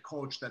get the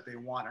coach that they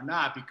want or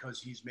not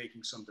because he's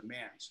making some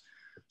demands.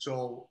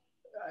 So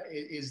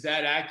is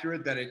that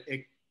accurate that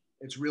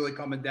it's really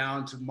coming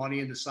down to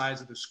money and the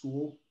size of the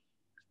school?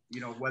 You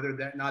know, whether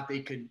that not they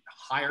can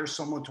hire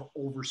someone to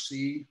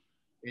oversee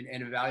and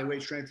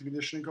evaluate strength and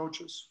conditioning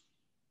coaches?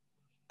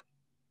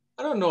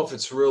 I don't know if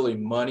it's really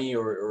money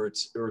or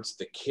it's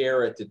the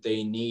carrot that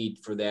they need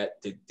for that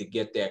to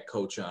get that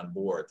coach on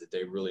board, that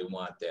they really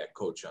want that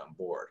coach on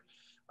board.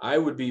 I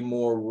would be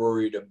more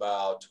worried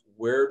about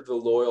where the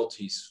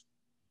loyalties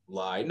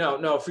lie. Now,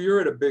 if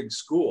you're at a big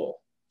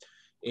school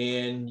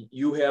and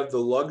you have the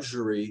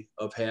luxury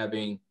of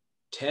having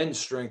 10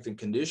 strength and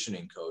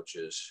conditioning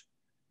coaches,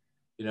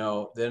 you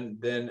know,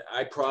 then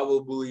I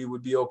probably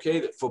would be okay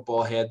that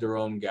football had their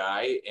own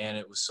guy and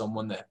it was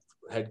someone that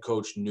head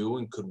coach knew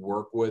and could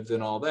work with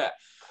and all that.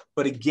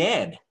 But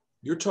again,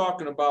 you're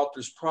talking about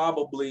there's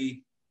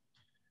probably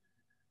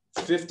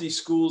 50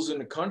 schools in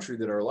the country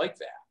that are like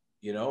that.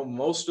 You know,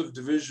 most of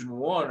Division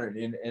I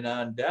and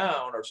on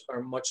down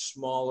are much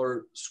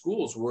smaller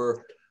schools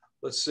where,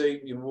 let's say,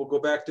 you know, we'll go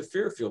back to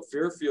Fairfield.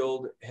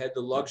 Fairfield had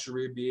the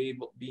luxury of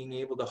being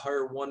able to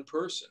hire one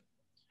person.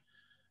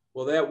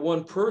 Well, that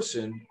one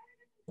person,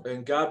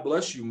 and God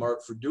bless you,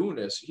 Mark, for doing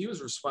this, he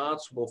was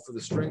responsible for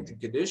the strength and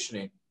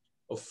conditioning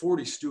of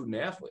 40 student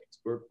athletes,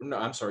 or no,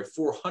 I'm sorry,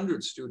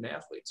 400 student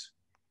athletes.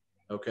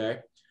 Okay.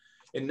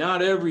 And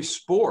not every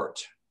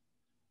sport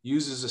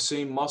uses the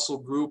same muscle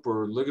group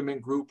or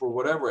ligament group or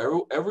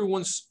whatever.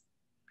 Everyone's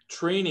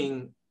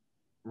training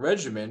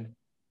regimen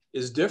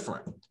is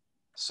different.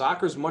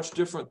 Soccer is much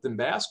different than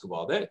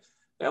basketball.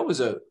 That was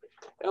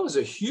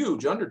a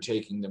huge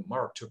undertaking that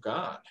Mark took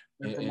on.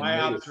 And from my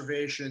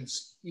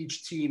observations,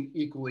 each team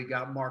equally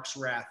got Mark's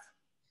wrath.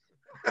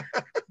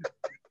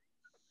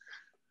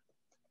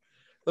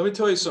 Let me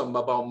tell you something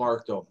about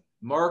Mark, though.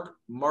 Mark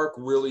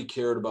really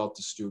cared about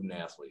the student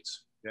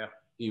athletes. Yeah.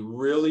 He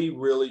really,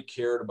 really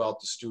cared about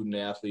the student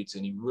athletes,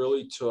 and he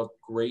really took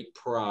great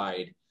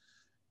pride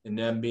in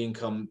them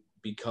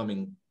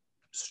becoming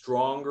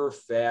stronger,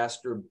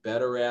 faster,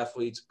 better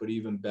athletes, but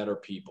even better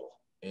people.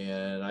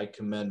 And I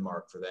commend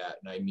Mark for that,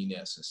 and I mean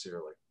that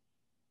sincerely.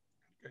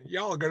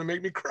 Y'all are going to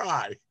make me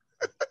cry.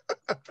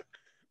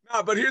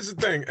 No, but here's the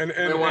thing. And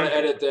I want to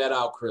edit that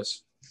out,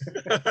 Chris.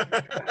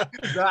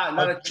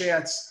 Not a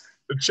chance.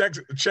 The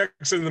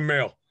checks in the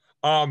mail.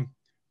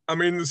 I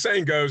mean, the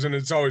saying goes, and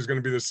it's always going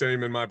to be the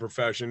same in my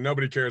profession.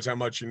 Nobody cares how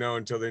much you know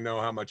until they know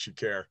how much you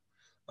care.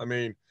 I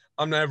mean,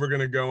 I'm never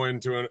going to go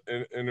into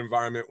an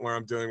environment where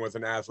I'm dealing with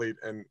an athlete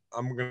and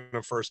I'm going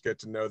to first get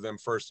to know them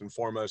first and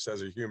foremost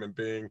as a human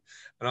being.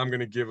 And I'm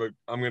going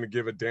to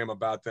give a damn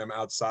about them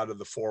outside of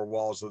the four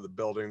walls of the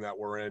building that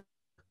we're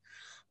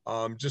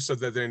in. Just so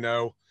that they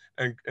know.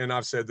 And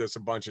I've said this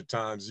a bunch of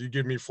times, you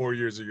give me 4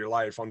 years of your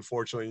life.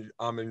 Unfortunately,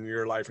 I'm in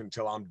your life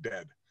until I'm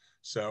dead.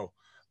 So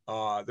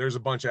there's a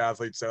bunch of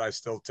athletes that I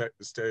still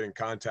stay in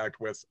contact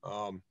with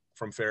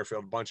from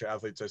Fairfield, a bunch of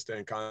athletes I stay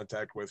in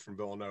contact with from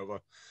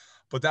Villanova.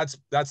 But that's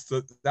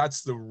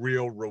the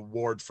real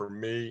reward for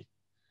me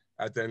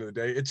at the end of the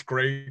day. It's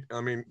great.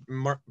 I mean,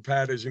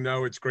 Pat, as you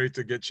know, it's great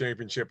to get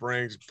championship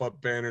rings, put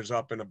banners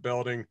up in a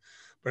building.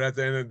 But at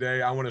the end of the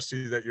day, I want to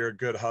see that you're a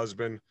good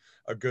husband,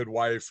 a good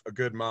wife, a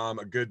good mom,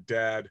 a good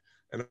dad,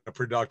 and a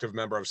productive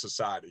member of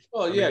society.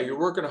 Well, yeah, you're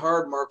working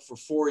hard, Mark, for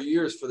 4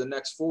 years for the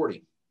next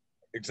 40.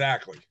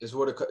 Exactly. Is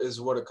what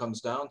it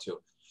comes down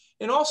to.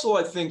 And also,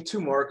 I think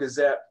too, Mark,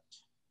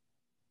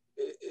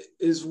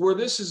 is where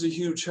this is a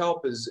huge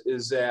help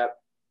is that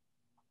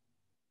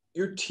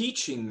you're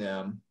teaching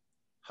them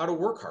how to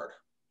work hard.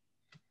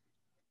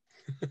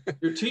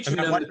 You're teaching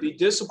them to be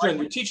disciplined.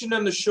 You're teaching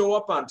them to show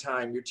up on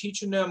time. You're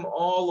teaching them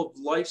all of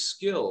life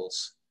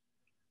skills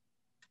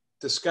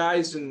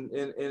disguised in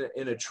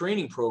a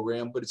training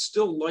program, but it's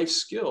still life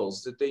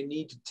skills that they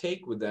need to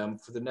take with them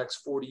for the next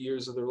 40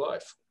 years of their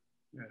life.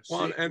 Yeah,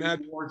 well, and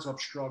rewards of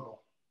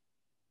struggle.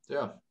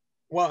 Yeah.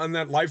 Well, and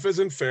that life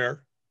isn't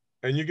fair,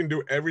 and you can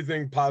do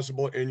everything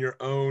possible in your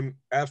own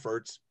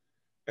efforts,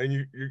 and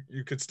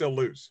you could still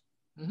lose,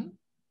 and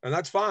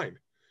that's fine.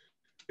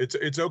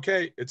 It's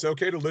okay. It's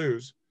okay to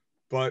lose,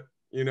 but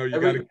you know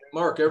you got to.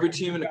 Mark, every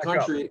team in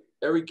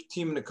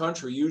the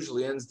country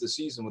usually ends the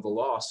season with a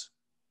loss,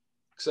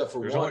 except for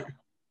one.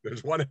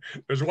 There's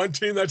one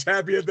team that's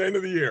happy at the end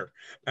of the year,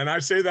 and I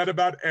say that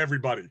about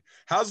everybody.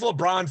 How's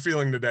LeBron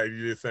feeling today? Do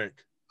you think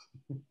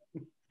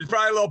he's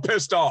probably a little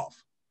pissed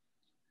off?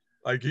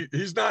 Like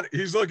he's not.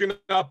 He's looking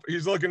up.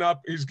 He's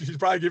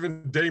probably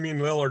giving Damian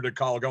Lillard a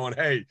call, going,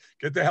 "Hey,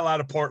 get the hell out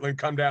of Portland.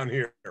 Come down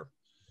here."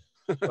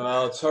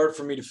 Well, it's hard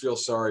for me to feel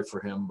sorry for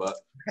him, but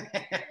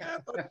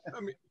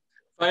I mean,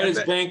 I had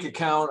his bank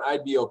account,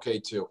 I'd be okay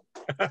too.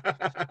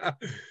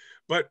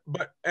 but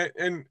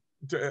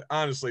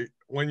honestly,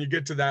 when you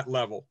get to that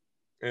level,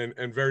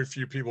 and very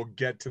few people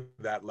get to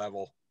that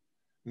level,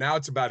 now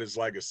it's about his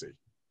legacy.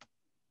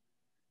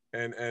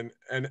 And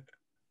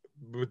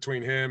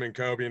between him and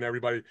Kobe and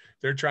everybody,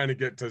 they're trying to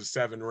get to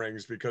 7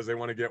 rings because they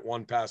want to get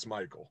one past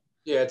Michael.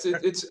 Yeah,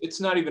 it's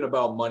not even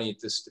about money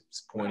at this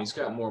point. He's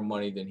got more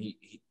money than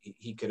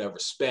he could ever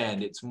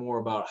spend. It's more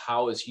about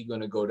how is he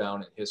going to go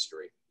down in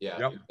history. Yeah,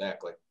 yep.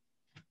 Exactly.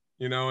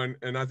 You know,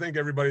 and I think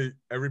everybody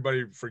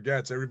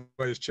forgets,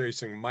 everybody's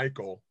chasing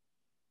Michael,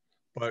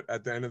 but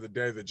at the end of the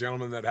day, the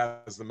gentleman that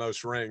has the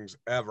most rings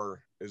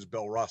ever is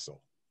Bill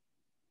Russell.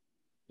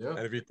 Yeah. And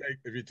if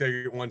you take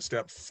it one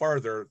step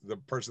further, the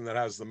person that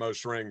has the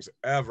most rings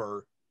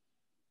ever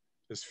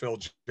is Phil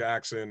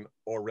Jackson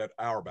or Rhett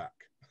Auerbach.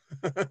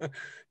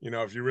 You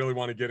know, if you really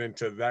want to get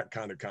into that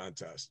kind of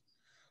contest.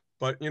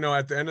 But, you know,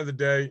 at the end of the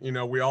day, you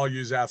know, we all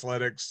use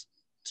athletics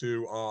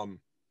to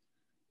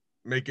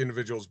make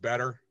individuals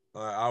better.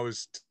 I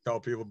always tell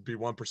people be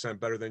 1%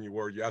 better than you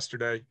were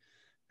yesterday.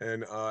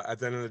 And at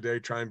the end of the day,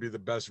 try and be the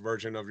best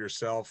version of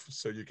yourself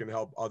so you can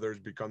help others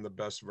become the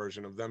best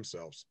version of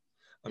themselves.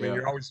 I mean,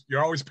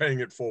 you're always paying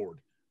it forward.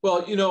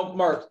 Well, you know,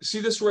 Mark, see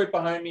this right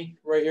behind me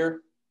right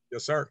here?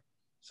 Yes, sir.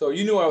 So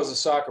you knew I was a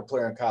soccer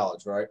player in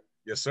college, right?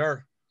 Yes,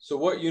 sir. So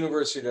what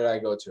university did I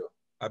go to?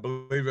 I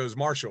believe it was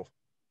Marshall.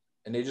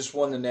 And they just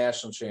won the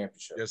national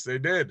championship. Yes, they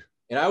did.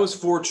 And I was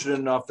fortunate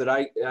enough that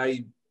I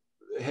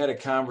had a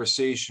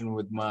conversation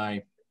with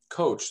my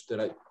coach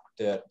that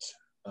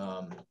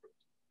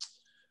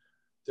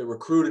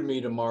recruited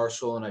me to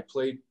Marshall, and I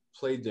played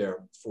there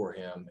for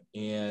him.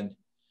 And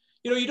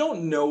you know, you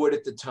don't know it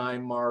at the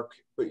time, Mark,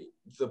 but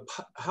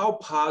how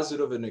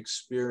positive an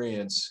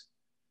experience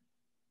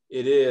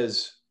it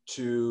is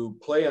to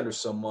play under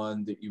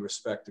someone that you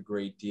respect a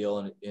great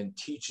deal and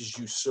teaches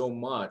you so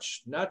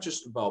much, not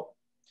just about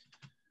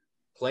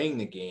playing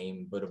the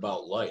game, but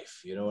about life.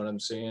 You know what I'm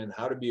saying?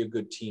 How to be a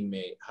good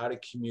teammate, how to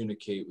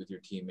communicate with your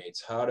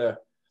teammates, how to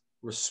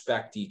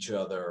respect each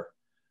other.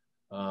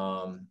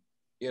 How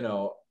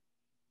to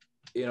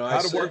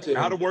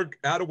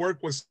work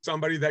with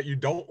somebody that you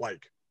don't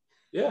like.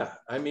 Yeah.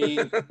 I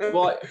mean,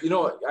 well, you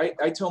know,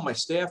 I tell my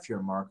staff here,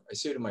 Mark, I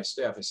say to my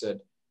staff, I said,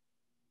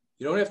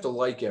 you don't have to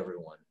like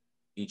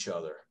each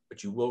other,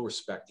 but you will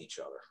respect each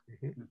other.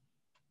 Mm-hmm.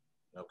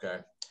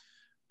 Okay.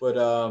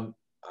 But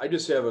I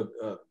just have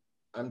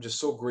I'm just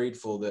so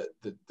grateful that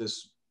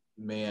this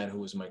man who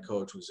was my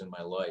coach was in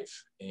my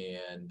life,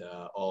 and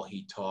all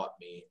he taught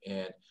me.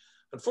 And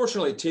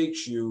unfortunately, it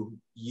takes you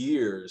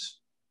years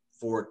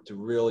for it to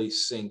really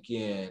sink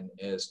in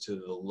as to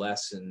the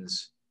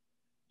lessons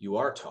you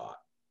are taught,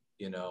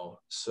 you know.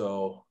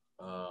 So,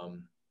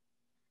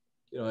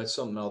 you know, that's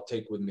something I'll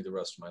take with me the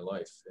rest of my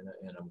life, and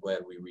I'm glad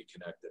we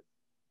reconnected.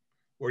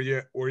 Were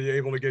you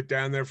able to get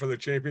down there for the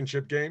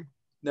championship game?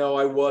 No,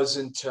 I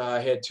wasn't.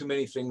 I had too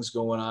many things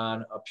going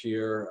on up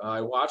here.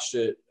 I watched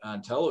it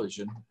on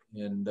television,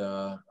 and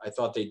I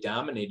thought they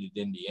dominated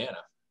Indiana.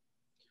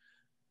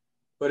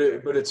 But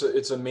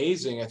it's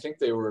amazing. I think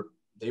they weren't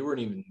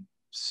even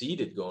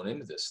seeded going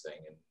into this thing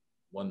and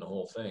won the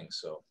whole thing.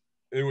 So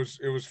it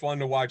was fun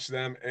to watch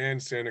them and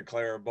Santa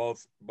Clara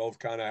both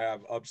kind of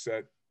have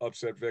upset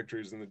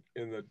victories in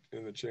the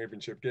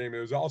championship game. It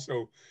was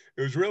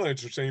really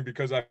interesting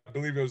because I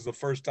believe it was the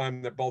first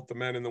time that both the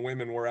men and the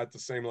women were at the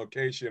same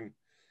location,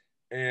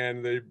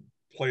 and they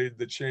played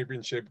the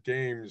championship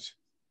games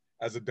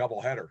as a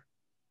doubleheader.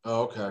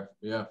 Oh, okay.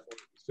 Yeah.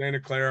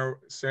 Santa Clara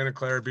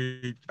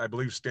beat, I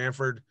believe,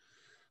 Stanford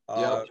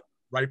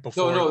right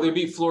before. No, they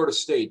beat Florida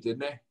State, didn't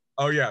they?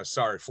 Oh yeah,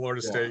 sorry,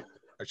 Florida State.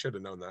 I should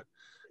have known that.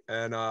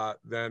 And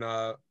then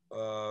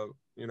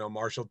you know,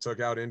 Marshall took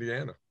out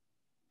Indiana.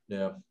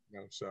 Yeah. You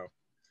know,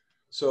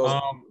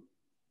 so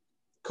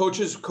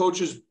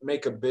coaches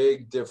make a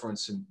big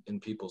difference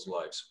in people's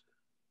lives.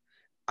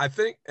 I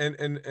think,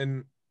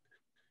 and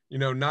you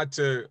know, I'm not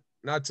going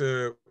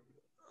to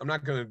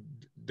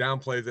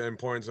downplay the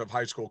importance of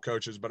high school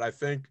coaches, but I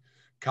think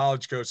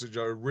college coaches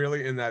are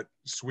really in that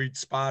sweet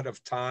spot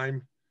of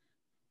time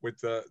with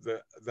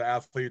the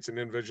athletes and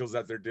individuals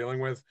that they're dealing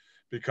with,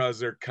 because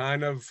they're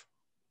kind of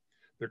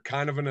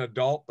an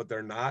adult, but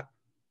they're not.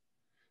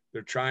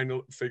 They're trying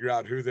to figure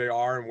out who they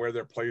are and where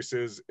their place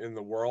is in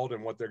the world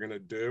and what they're going to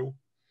do.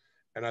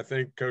 And I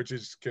think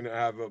coaches can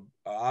have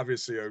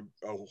obviously a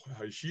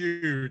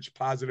huge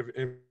positive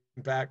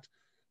impact,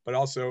 but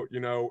also, you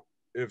know,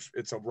 if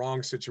it's a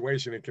wrong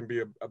situation, it can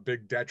be a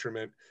big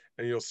detriment,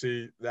 and you'll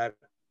see that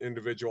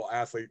individual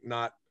athlete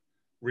not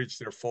reach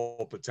their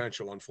full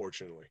potential,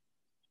 unfortunately.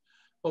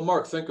 Well,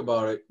 Mark, think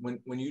about it.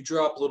 When you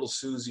drop little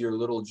Susie or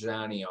little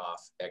Johnny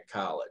off at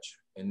college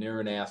and they're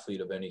an athlete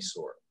of any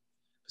sort,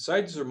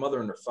 besides their mother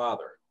and their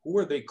father, who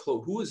are they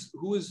close?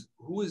 Who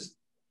is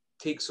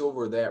takes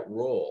over that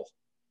role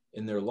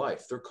in their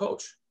life? Their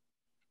coach.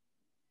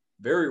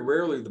 Very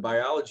rarely the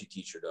biology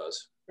teacher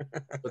does,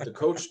 but the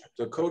coach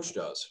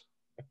does.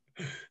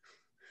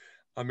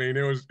 I mean,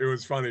 it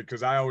was funny because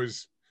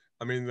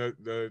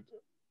the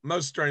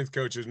most strength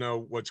coaches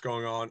know what's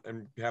going on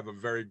and have a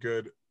very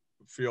good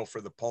feel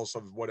for the pulse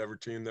of whatever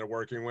team they're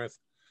working with.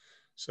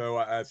 So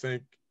I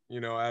think,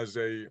 as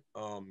a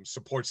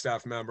support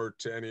staff member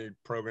to any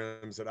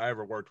programs that I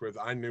ever worked with,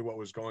 I knew what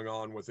was going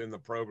on within the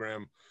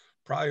program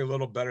probably a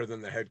little better than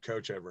the head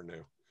coach ever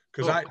knew.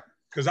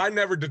 Because I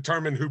never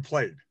determined who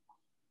played.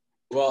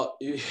 Well,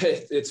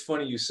 it's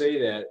funny you say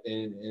that.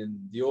 And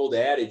the old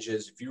adage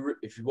is,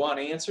 if you want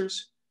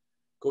answers,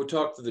 go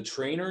talk to the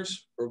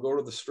trainers or go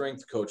to the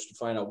strength coach to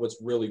find out what's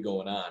really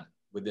going on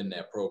within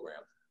that program.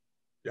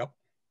 Yep.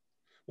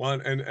 Well,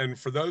 and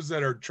for those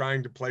that are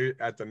trying to play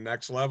at the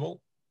next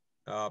level,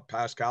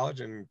 past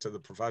college and to the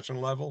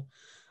professional level,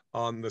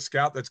 the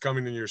scout that's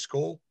coming to your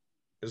school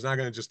is not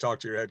going to just talk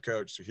to your head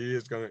coach.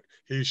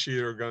 She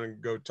are going to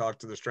go talk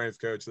to the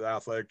strength coach, the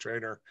athletic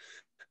trainer,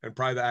 and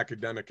probably the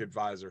academic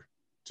advisor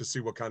to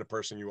see what kind of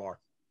person you are.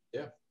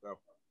 Yeah. So,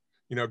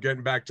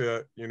 getting back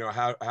to,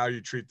 how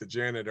you treat the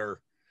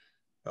janitor,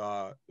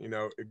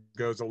 it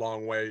goes a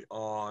long way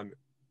on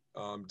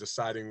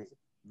deciding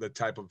the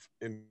type of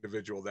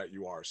individual that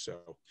you are.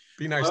 So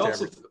be nice to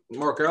everybody.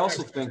 Mark, I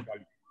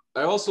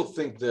also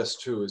think this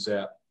too, is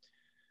that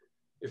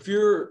if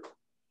you're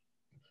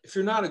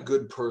not a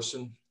good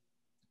person,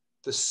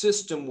 the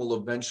system will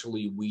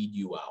eventually weed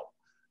you out.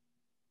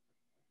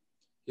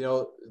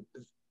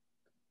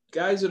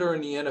 Guys that are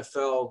in the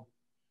NFL,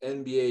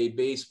 NBA,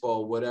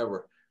 baseball,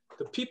 whatever,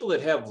 the people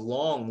that have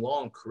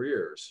long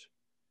careers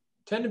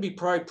tend to be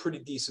probably pretty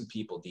decent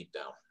people deep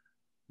down.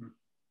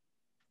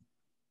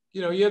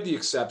 You have the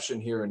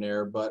exception here and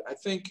there, but I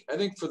think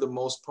for the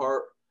most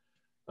part,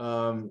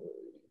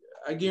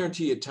 I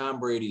guarantee you Tom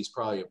Brady is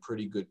probably a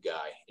pretty good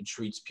guy and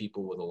treats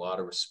people with a lot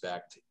of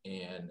respect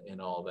and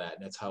all that.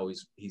 And that's how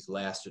he's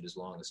lasted as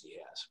long as he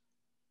has.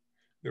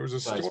 There was a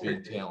story.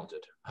 Being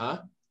talented,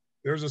 huh?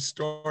 There was a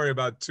story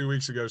about 2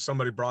 weeks ago.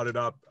 Somebody brought it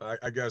up.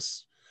 I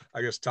guess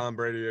Tom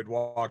Brady had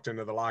walked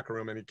into the locker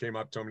room and he came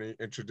up to him and he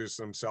introduced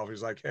himself.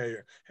 He's like, hey,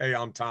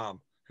 I'm Tom.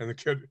 And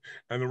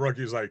the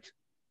rookie's like,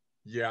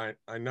 yeah,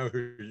 I know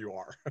who you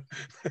are.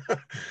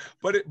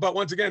 but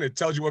once again, it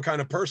tells you what kind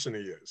of person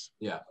he is.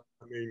 Yeah.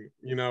 I mean,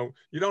 you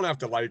don't have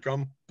to like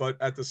him,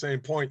 but at the same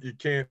point, you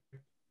can't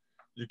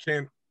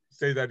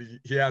say that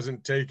he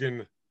hasn't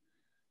taken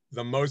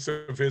the most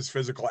of his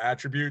physical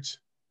attributes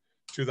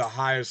to the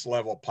highest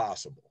level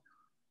possible.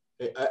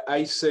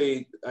 I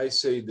say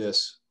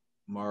this,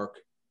 Mark,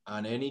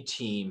 on any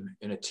team,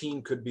 and a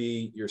team could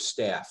be your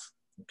staff,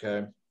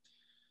 okay?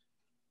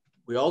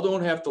 We all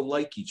don't have to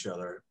like each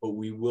other, but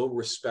we will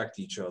respect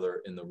each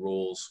other in the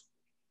roles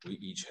we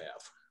each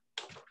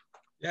have.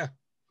 Yeah.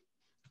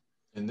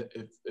 And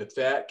if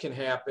that can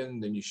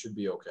happen, then you should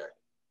be okay.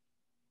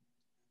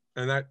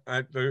 And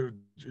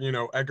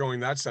echoing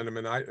that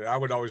sentiment, I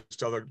would always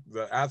tell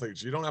the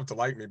athletes, you don't have to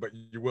like me, but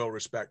you will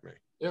respect me.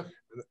 Yeah.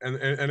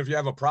 And if you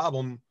have a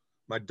problem,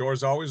 my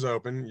door's always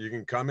open. You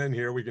can come in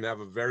here. We can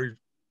have a very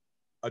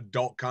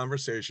adult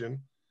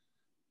conversation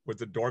with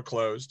the door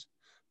closed.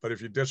 But if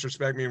you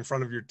disrespect me in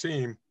front of your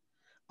team,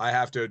 I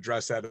have to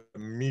address that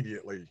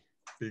immediately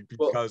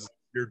because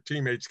your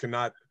teammates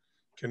cannot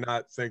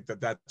think that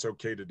that's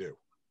okay to do.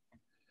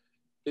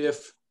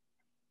 If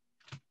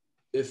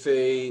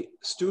a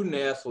student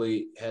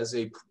athlete has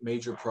a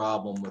major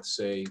problem with,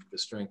 say, the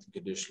strength and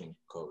conditioning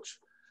coach,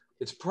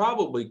 it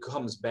probably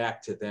comes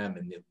back to them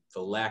and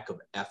the lack of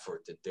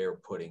effort that they're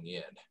putting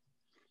in.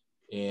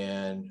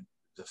 And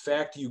the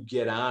fact you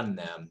get on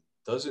them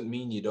doesn't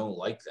mean you don't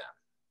like them.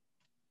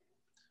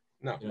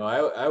 No.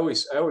 I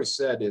always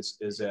said is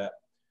that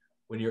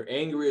when you're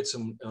angry, it's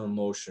an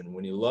emotion.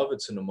 When you love,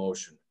 it's an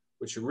emotion.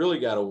 What you really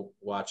got to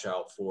watch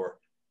out for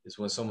is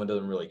when someone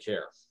doesn't really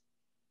care.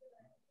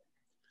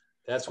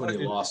 That's when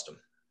you lost them.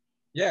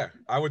 Yeah,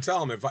 I would tell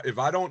them if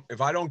I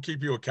don't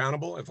keep you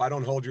accountable, if I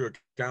don't hold you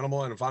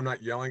accountable, and if I'm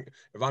not yelling,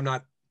 if I'm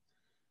not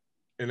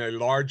in a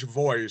large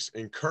voice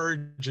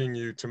encouraging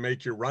you to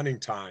make your running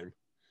time,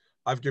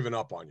 I've given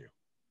up on you.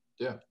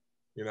 Yeah.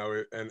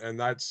 And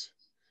that's,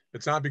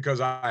 it's not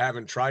because I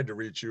haven't tried to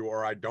reach you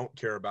or I don't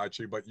care about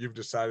you, but you've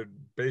decided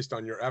based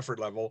on your effort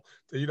level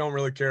that you don't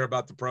really care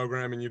about the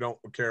program and you don't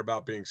care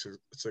about being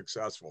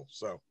successful.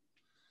 So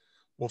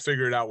we'll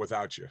figure it out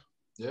without you.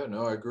 Yeah,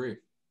 no, I agree.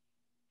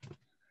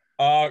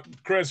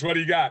 Chris, what do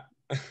you got?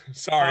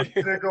 Sorry.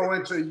 I'm going to go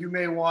into, you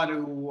may want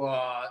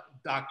to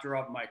doctor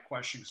up my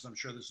question because I'm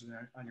sure this is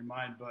on your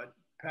mind, but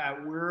Pat,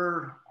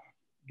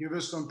 give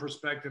us some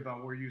perspective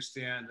on where you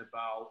stand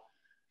about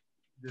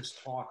this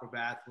talk of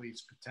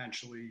athletes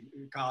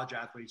college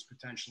athletes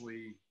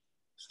potentially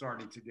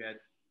starting to get,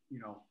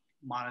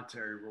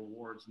 monetary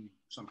rewards in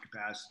some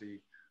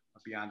capacity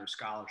beyond their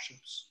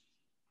scholarships.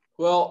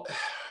 Well,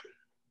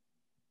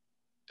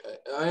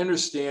 I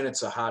understand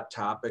it's a hot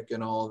topic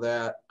and all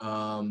that.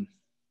 And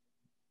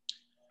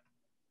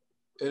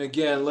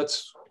again,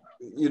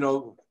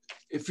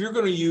 if you're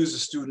going to use a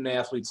student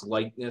athlete's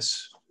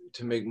likeness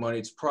to make money,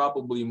 it's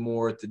probably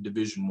more at the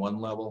Division I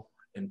level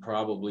and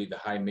probably the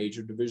high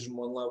major Division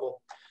I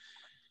level.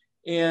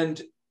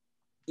 And,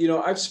 you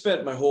know, I've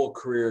spent my whole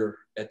career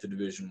at the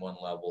Division I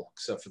level,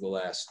 except for the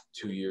last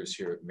 2 years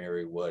here at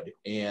Marywood.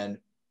 And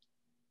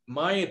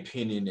my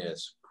opinion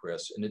is,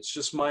 Chris, and it's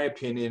just my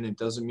opinion, it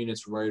doesn't mean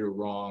it's right or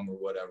wrong or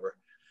whatever,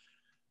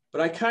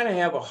 but I kind of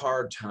have a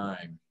hard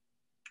time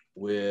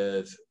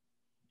with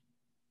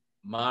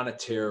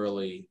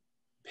monetarily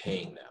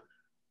paying them.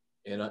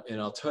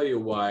 And I'll tell you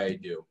why I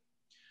do.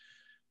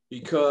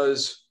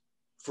 Because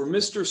for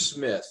Mr.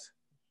 Smith,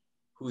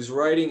 who's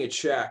writing a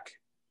check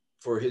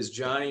for his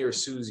Johnny or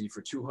Susie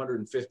for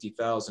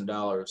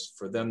 $250,000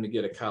 for them to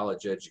get a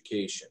college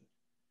education,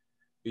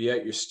 but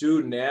yet your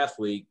student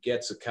athlete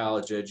gets a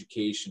college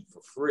education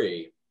for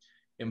free.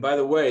 And by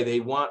the way,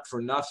 they want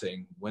for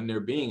nothing when they're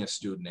being a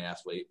student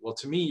athlete. Well,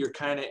 to me, you're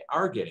kind of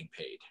are getting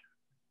paid,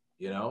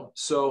 you know?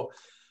 So,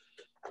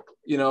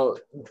 you know,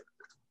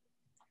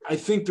 I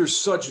think there's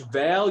such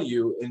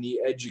value in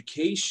the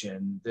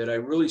education that I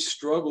really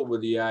struggle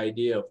with the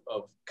idea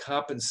of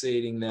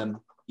compensating them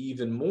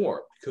even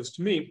more, because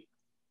to me,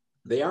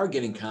 they are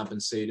getting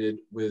compensated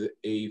with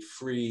a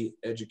free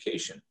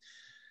education.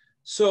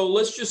 So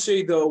let's just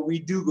say, though, we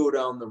do go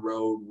down the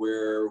road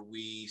where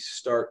we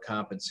start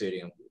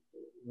compensating them.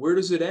 Where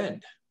does it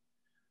end?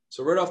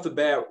 So right off the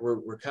bat,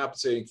 we're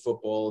compensating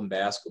football and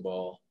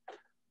basketball.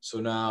 So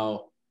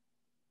now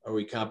are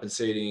we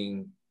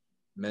compensating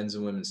men's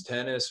and women's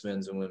tennis,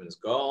 men's and women's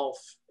golf?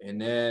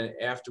 And then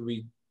after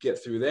we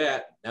get through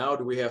that, now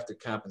do we have to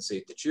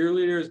compensate the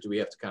cheerleaders? Do we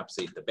have to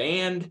compensate the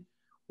band?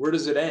 Where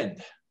does it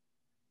end?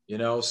 You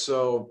know,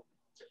 so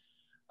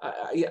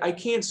I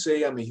can't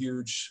say I'm a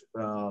huge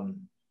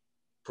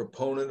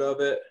proponent of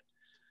it.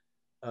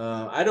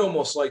 I'd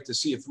almost like to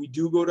see, if we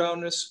do go down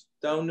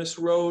this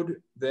road,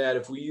 that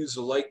if we use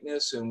a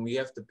likeness and we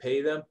have to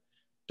pay them,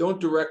 don't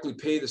directly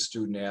pay the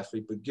student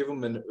athlete, but give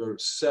them or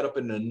set up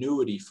an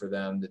annuity for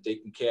them that they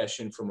can cash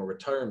in from a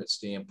retirement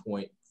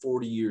standpoint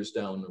 40 years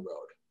down the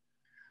road.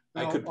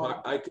 No,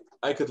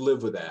 I could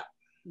live with that.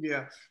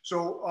 Yeah.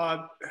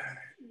 So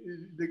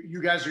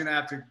you guys are going to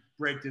have to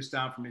break this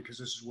down for me, because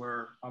this is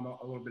where I'm a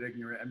little bit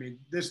ignorant. I mean,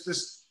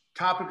 this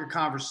topic of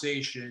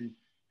conversation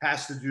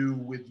has to do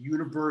with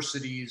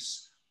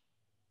universities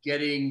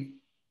getting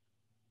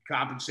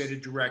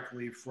compensated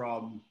directly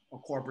from a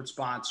corporate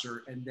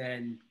sponsor and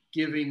then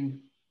giving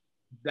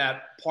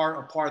that part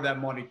of that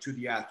money to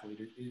the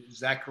athlete. Is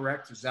that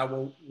correct? Is that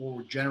what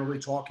we're generally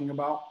talking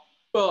about?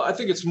 Well, I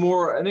think it's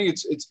more, I think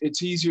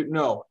it's easier.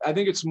 No, I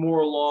think it's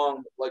more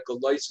along like a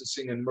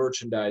licensing and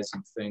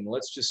merchandising thing.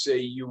 Let's just say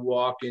you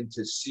walk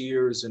into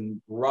Sears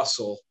and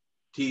Russell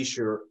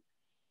T-shirt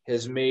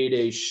has made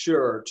a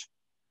shirt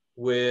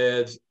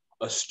with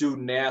a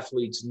student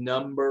athlete's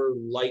number,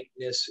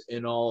 likeness,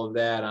 and all of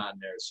that on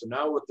there. So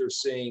now what they're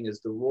saying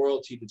is the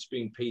royalty that's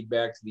being paid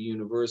back to the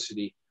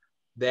university,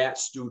 that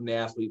student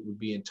athlete would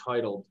be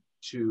entitled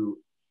to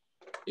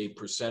a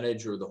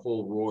percentage or the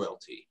whole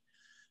royalty.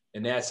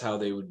 And that's how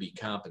they would be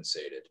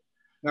compensated.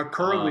 Now,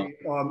 currently,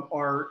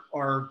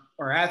 are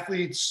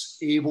athletes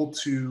able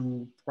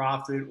to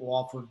profit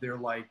off of their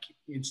like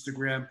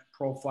Instagram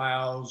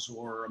profiles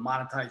or a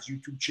monetized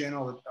YouTube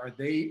channel? Are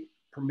they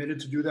permitted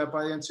to do that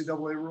by the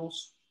NCAA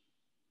rules?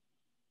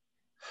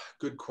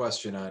 Good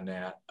question on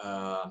that.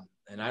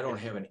 And I don't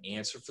have an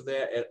answer for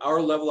that. At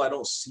our level, I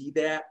don't see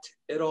that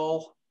at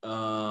all.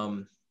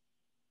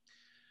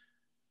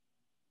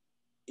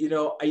 You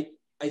know,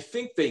 I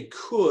think they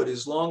could,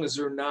 as long as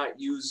they're not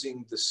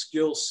using the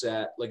skill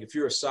set. Like if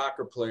you're a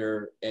soccer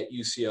player at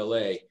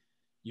UCLA,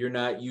 you're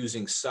not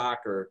using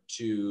soccer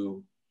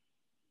to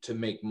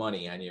make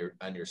money on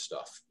your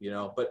stuff, you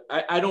know. But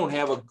I don't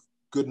have a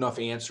good enough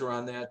answer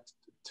on that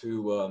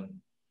to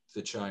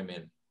chime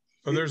in.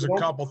 So there's a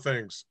couple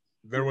things.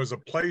 There was a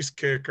place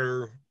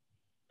kicker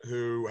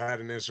who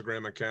had an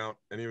Instagram account,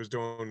 and he was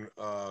doing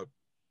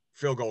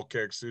field goal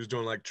kicks. He was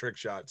doing like trick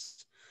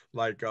shots,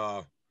 like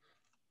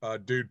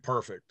dude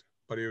perfect,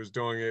 but he was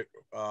doing it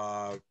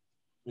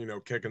you know,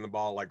 kicking the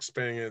ball, like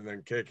spinning it and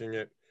then kicking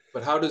it.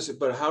 But how does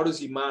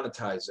he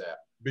monetize that?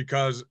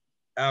 Because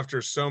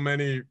after so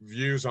many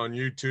views on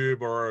YouTube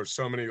or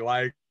so many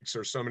likes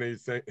or so many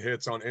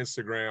hits on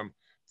Instagram,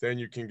 then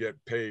you can get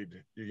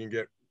paid.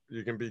 You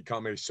can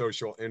become a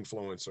social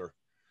influencer.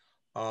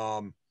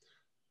 One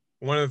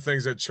of the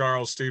things that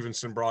Charles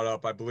Stevenson brought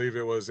up, I believe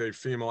it was a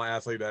female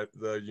athlete at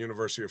the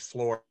University of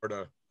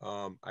Florida.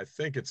 I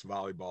think it's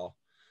volleyball.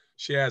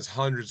 She has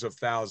hundreds of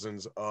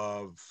thousands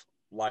of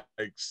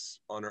likes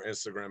on her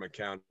Instagram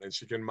account, and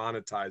she can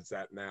monetize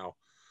that now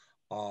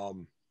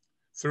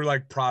through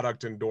like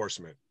product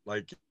endorsement.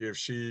 Like if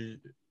she's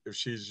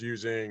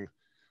using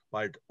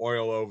like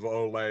oil of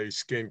Olay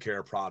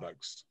skincare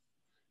products,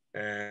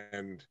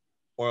 and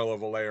oil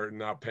of Olay are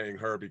now paying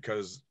her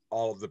because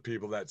all of the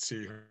people that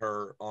see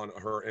her on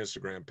her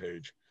Instagram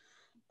page.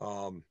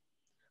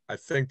 I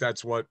think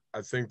that's one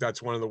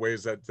of the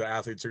ways that the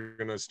athletes are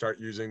going to start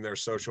using their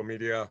social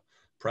media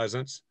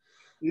presence.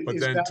 But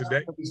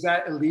is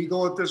that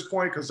illegal at this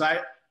point? Because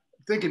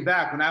thinking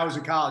back when I was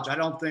in college,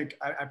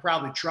 I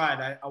probably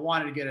tried. I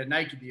wanted to get a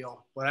Nike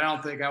deal, but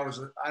I think that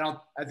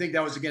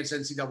was against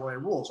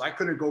NCAA rules. I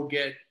couldn't go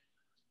get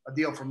a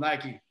deal from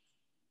Nike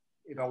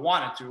if I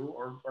wanted to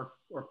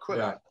or could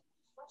I?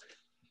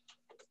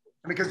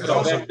 Because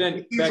back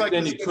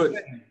then you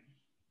could.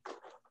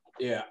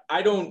 Yeah,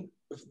 I don't.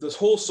 This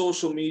whole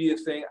social media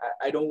thing,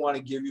 I don't want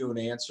to give you an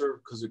answer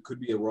because it could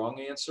be a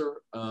wrong answer.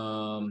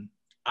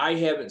 I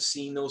haven't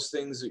seen those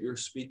things that you're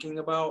speaking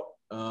about.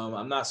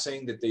 I'm not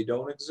saying that they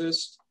don't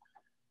exist.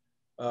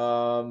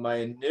 My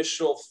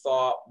initial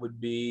thought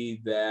would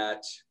be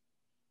that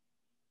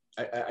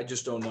I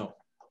just don't know.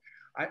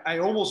 I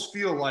almost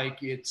feel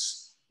like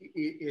it's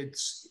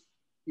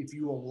if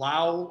you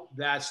allow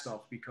that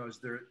stuff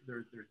because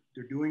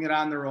they're doing it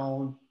on their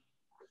own.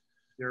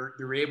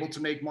 They're able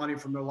to make money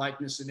from their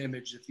likeness and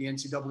image. If the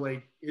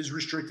NCAA is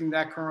restricting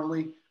that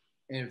currently,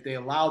 and if they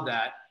allow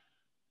that,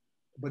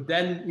 but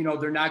then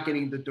they're not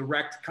getting the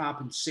direct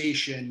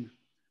compensation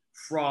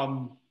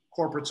from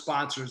corporate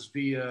sponsors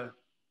via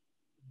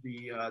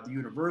the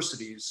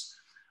universities.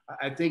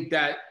 I think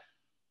that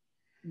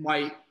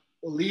might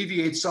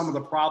alleviate some of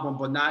the problem,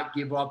 but not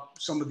give up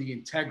some of the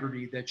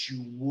integrity that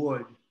you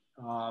would,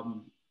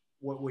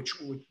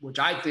 which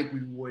I think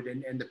we would,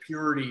 and the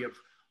purity of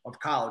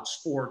college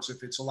sports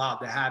if it's allowed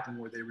to happen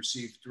where they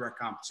receive direct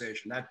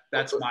compensation.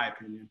 That's my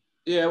opinion.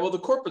 Yeah, well, the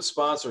corporate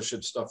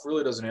sponsorship stuff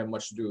really doesn't have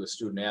much to do with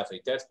student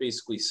athlete. That's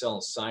basically selling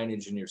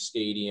signage in your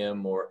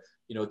stadium, or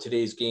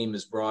today's game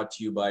is brought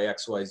to you by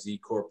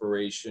XYZ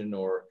Corporation,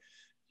 or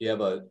you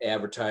have an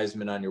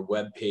advertisement on your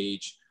web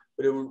page.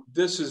 But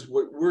this is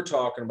what we're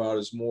talking about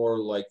is more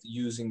like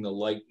using the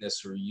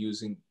likeness or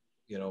using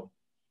the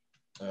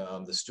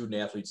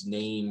student athlete's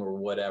name or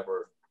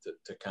whatever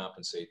to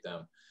compensate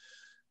them.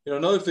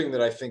 Another thing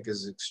that I think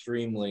is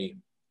extremely,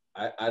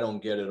 I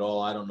don't get at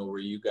all, I don't know where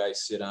you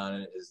guys sit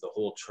on it, is the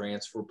whole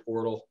transfer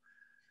portal.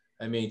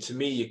 I mean, to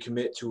me, you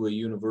commit to a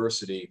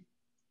university,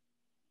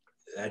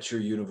 that's your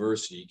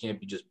university. You can't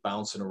be just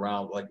bouncing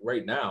around. Like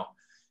right now,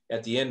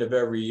 at the end of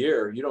every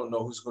year, you don't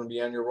know who's going to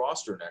be on your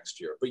roster next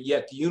year. But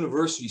yet the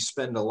universities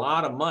spend a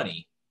lot of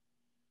money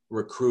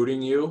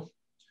recruiting you,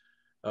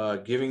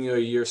 giving you a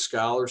year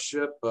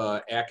scholarship,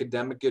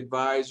 academic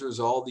advisors,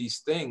 all these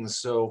things.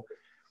 So,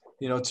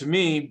 to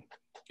me,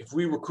 if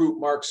we recruit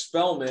Mark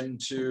Spellman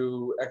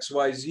to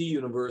XYZ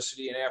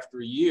University and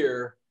after a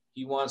year,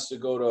 he wants to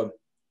go to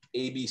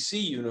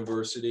ABC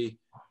University,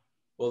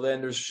 well, then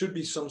there should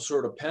be some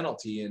sort of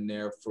penalty in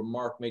there for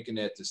Mark making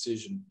that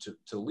decision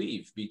to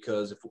leave.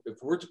 Because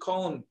if we're to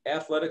call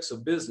athletics a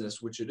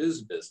business, which it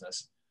is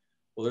business,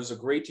 well, there's a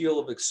great deal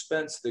of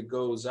expense that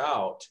goes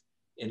out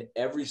in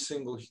every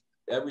single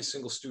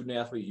student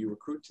athlete you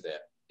recruit to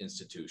that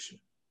institution.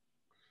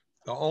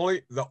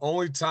 The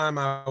only time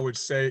I would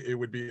say it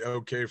would be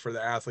okay for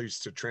the athletes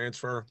to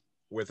transfer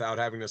without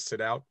having to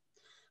sit out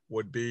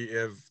would be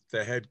if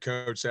the head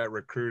coach that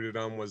recruited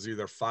them was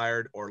either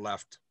fired or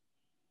left.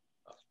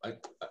 I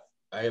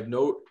have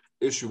no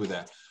issue with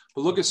that.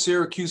 But look at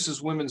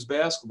Syracuse's women's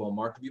basketball,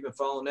 Mark. Have you been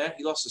following that?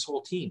 He lost his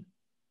whole team.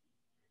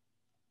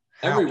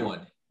 How?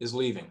 Everyone is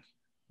leaving.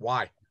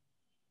 Why?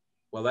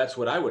 Well, that's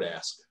what I would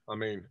ask. I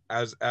mean,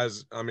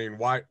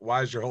 why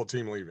is your whole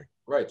team leaving?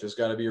 Right. There's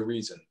got to be a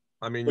reason.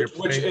 I mean,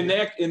 which in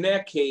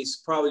that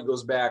case probably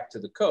goes back to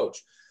the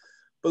coach.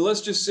 But let's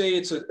just say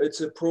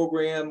it's a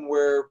program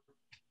where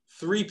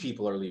 3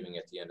 people are leaving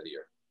at the end of the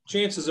year.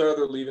 Chances are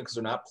they're leaving because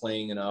they're not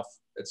playing enough,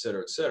 et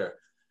cetera, et cetera.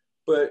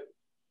 But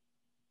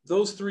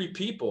those 3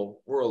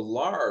 people were a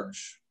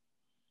large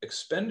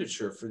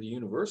expenditure for the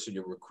university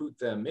to recruit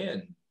them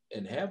in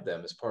and have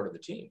them as part of the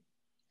team.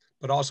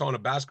 But also on a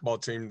basketball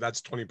team,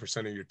 that's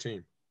 20% of your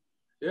team.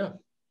 Yeah.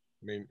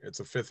 I mean,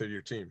 it's a fifth of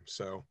your team.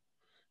 So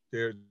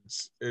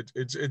it's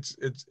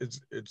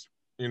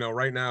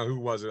right now, who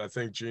was it? I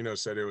think Gino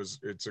said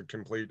it's a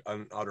complete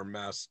and utter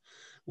mess,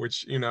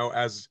 which,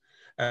 as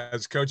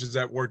coaches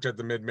that worked at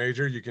the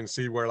mid-major, you can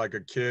see where like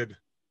a kid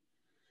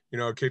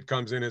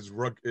comes in his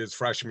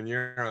freshman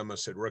year, I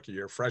almost said rookie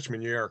year,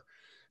 freshman year,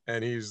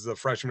 and he's the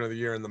freshman of the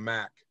year in the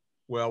MAC.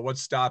 Well,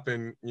 what's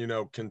stopping,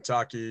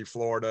 Kentucky,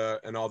 Florida,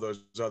 and all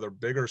those other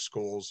bigger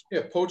schools?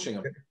 Yeah, poaching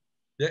them.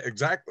 Yeah,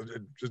 exactly.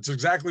 It's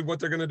exactly what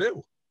they're going to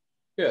do.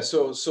 Yeah,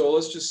 so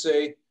let's just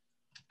say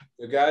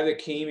the guy that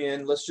came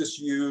in, let's just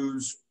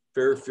use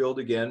Fairfield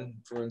again,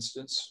 for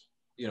instance.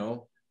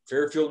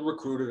 Fairfield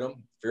recruited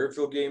him.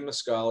 Fairfield gave him a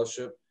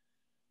scholarship.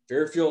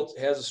 Fairfield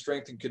has a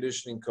strength and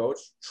conditioning coach,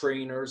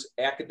 trainers,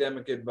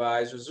 academic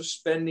advisors. They're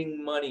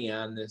spending money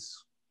on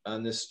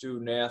this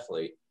student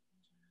athlete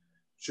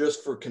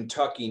just for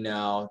Kentucky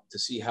now to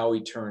see how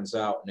he turns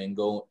out and then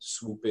go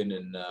swoop in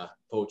and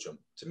poach him.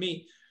 To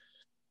me,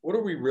 what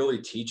are we really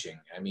teaching?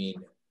 I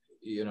mean,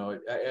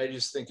 I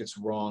just think it's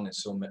wrong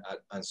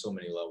on so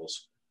many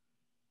levels.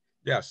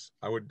 Yes,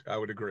 I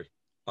would agree.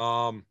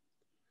 I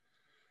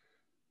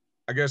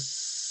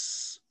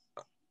guess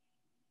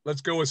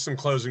let's go with some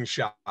closing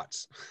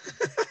shots.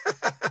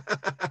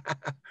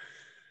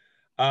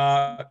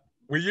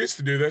 We used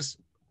to do this,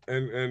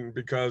 and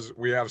because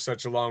we have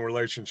such a long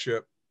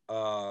relationship,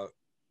 Mr.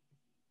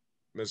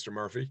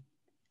 Murphy,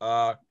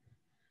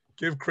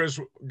 give Chris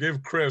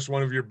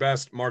one of your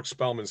best Mark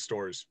Spellman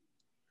stories.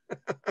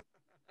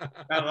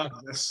 I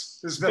love this.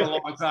 This has been a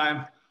long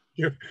time.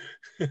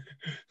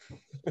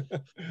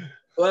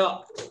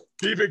 Well,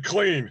 keep it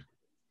clean.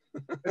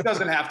 It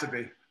doesn't have to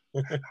be.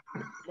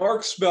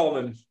 Mark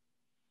Spellman,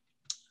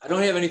 I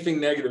don't have anything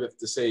negative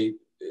to say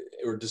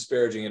or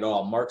disparaging at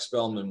all. Mark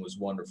Spellman was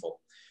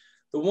wonderful.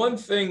 The one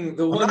thing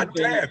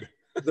that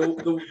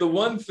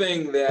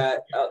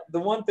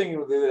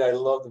I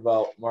loved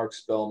about Mark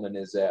Spellman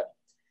is that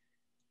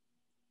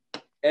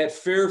at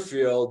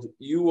Fairfield,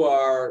 you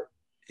are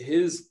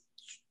his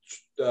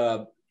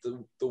the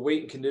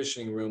weight and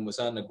conditioning room was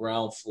on the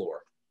ground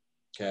floor.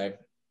 Okay,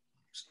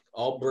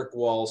 all brick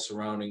walls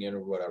surrounding it or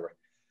whatever.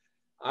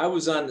 I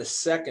was on the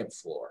second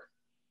floor.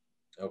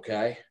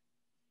 Okay,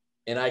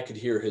 and I could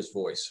hear his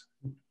voice.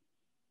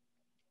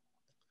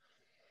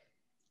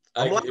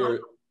 I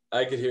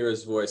could hear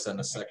his voice on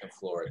the second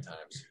floor at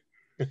times.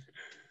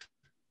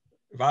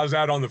 If I was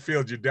out on the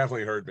field, you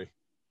definitely heard me.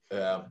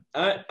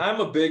 I'm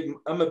a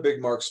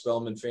big Mark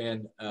Spellman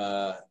fan.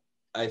 I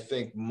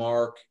think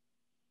Mark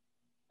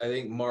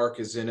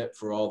is in it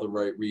for all the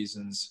right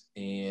reasons,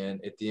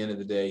 and at the end of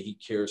the day, he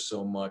cares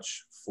so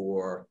much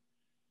for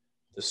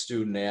the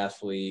student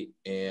athlete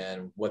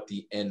and what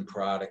the end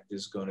product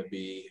is going to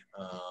be.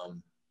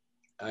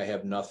 I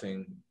have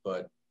nothing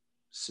but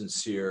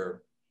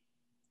sincere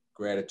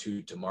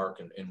gratitude to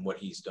Mark and what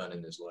he's done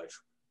in his life.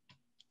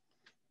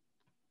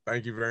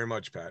 Thank you very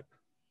much, Pat.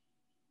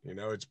 You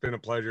know, it's been a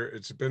pleasure.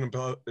 It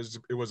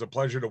was a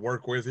pleasure to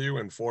work with you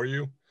and for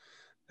you,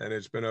 and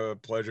it's been a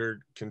pleasure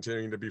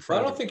continuing to be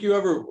friends. I don't think you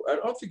ever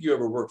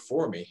worked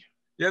for me.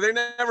 Yeah, they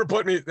never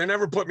put me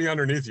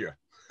underneath you.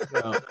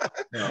 No.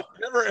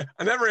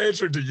 I never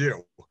answered to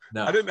you.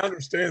 No. I didn't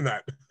understand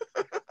that.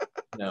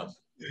 No.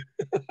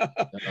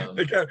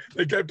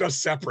 They kept us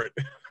separate.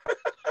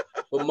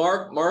 Well,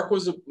 Mark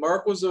was a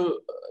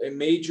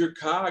major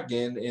cog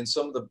in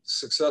some of the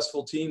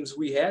successful teams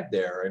we had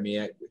there. I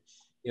mean,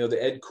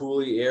 the Ed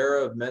Cooley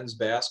era of men's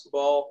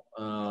basketball,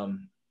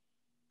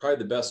 probably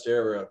the best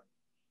era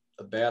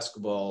of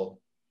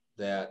basketball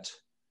that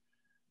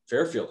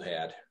Fairfield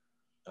had,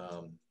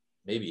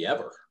 maybe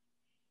ever.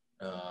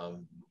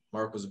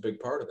 Mark was a big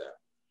part of that.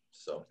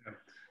 So.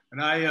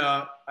 And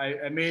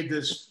I made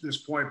this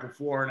point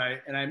before,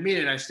 and I mean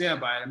it. I stand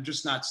by it. I'm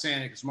just not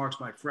saying it because Mark's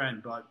my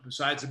friend. But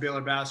besides the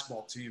Baylor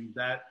basketball team,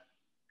 that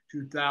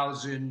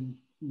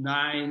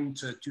 2009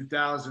 to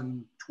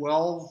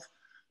 2012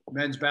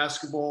 men's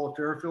basketball at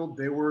Fairfield,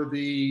 they were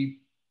the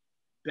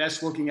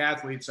best looking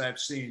athletes I've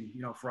seen,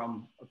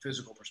 from a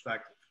physical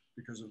perspective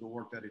because of the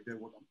work that he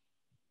did with them.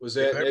 Was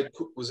that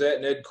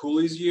in Ed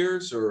Cooley's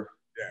years or?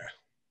 Yeah.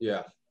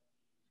 Yeah.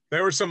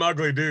 There were some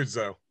ugly dudes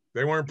though.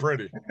 They weren't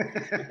pretty.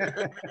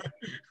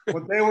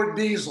 But they were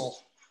diesel.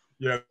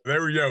 Yeah, they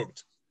were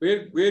yoked. We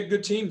had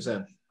good teams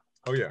then.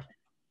 Oh, yeah.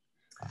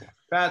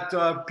 Pat,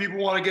 people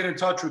want to get in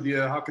touch with you.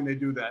 How can they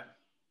do that?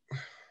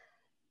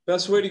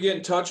 Best way to get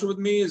in touch with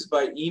me is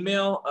by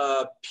email,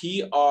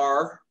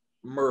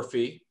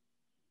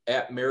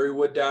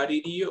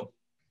 prmurphy@marywood.edu.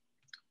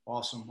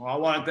 Awesome. Well, I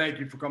want to thank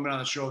you for coming on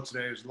the show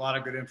today. There's a lot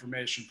of good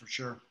information for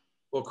sure.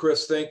 Well,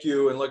 Chris, thank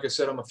you. And like I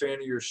said, I'm a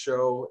fan of your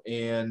show.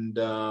 And,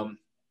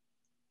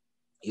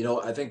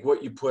 I think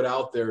what you put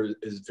out there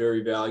is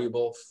very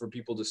valuable for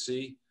people to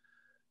see.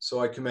 So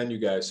I commend you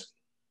guys.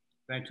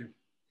 Thank you.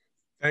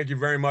 Thank you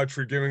very much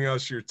for giving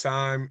us your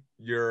time,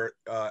 your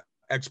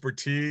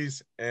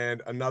expertise,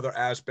 and another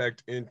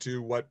aspect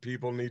into what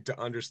people need to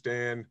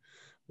understand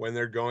when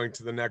they're going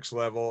to the next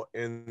level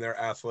in their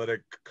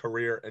athletic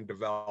career and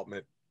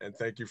development. And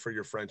thank you for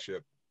your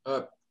friendship.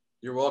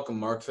 You're welcome,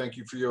 Mark. Thank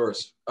you for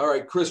yours. All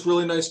right, Chris,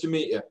 really nice to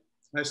meet you.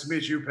 Nice to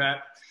meet you,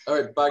 Pat. All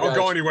right, bye, guys. Don't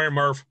go anywhere,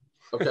 Murph.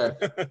 Okay.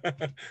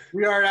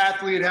 We are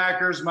Athlete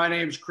Hackers. My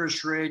name is Chris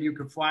Schrade. You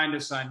can find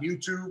us on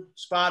YouTube,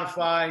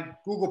 Spotify,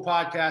 Google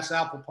Podcasts,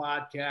 Apple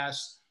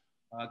Podcasts.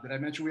 Did I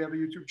mention we have a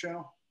YouTube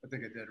channel? I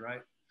think I did,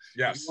 right?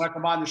 Yes. If you want to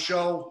come on the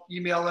show,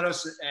 email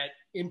us at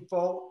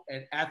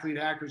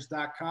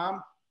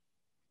info@athletehackers.com.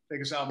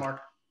 Take us out,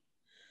 Mark.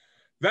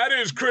 That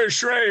is Chris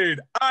Schrade.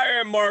 I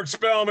am Mark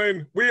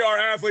Spellman. We are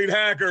Athlete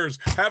Hackers.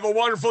 Have a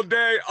wonderful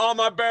day. All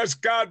my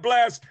best. God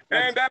bless.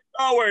 And as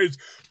always,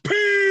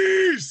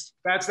 peace.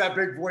 That's that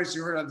big voice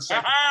you heard on the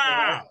second.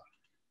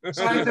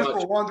 Scientists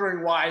were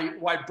wondering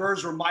why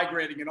birds were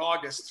migrating in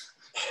August.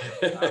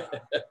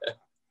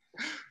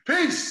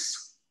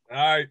 Peace.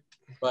 All right.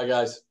 Bye,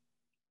 guys.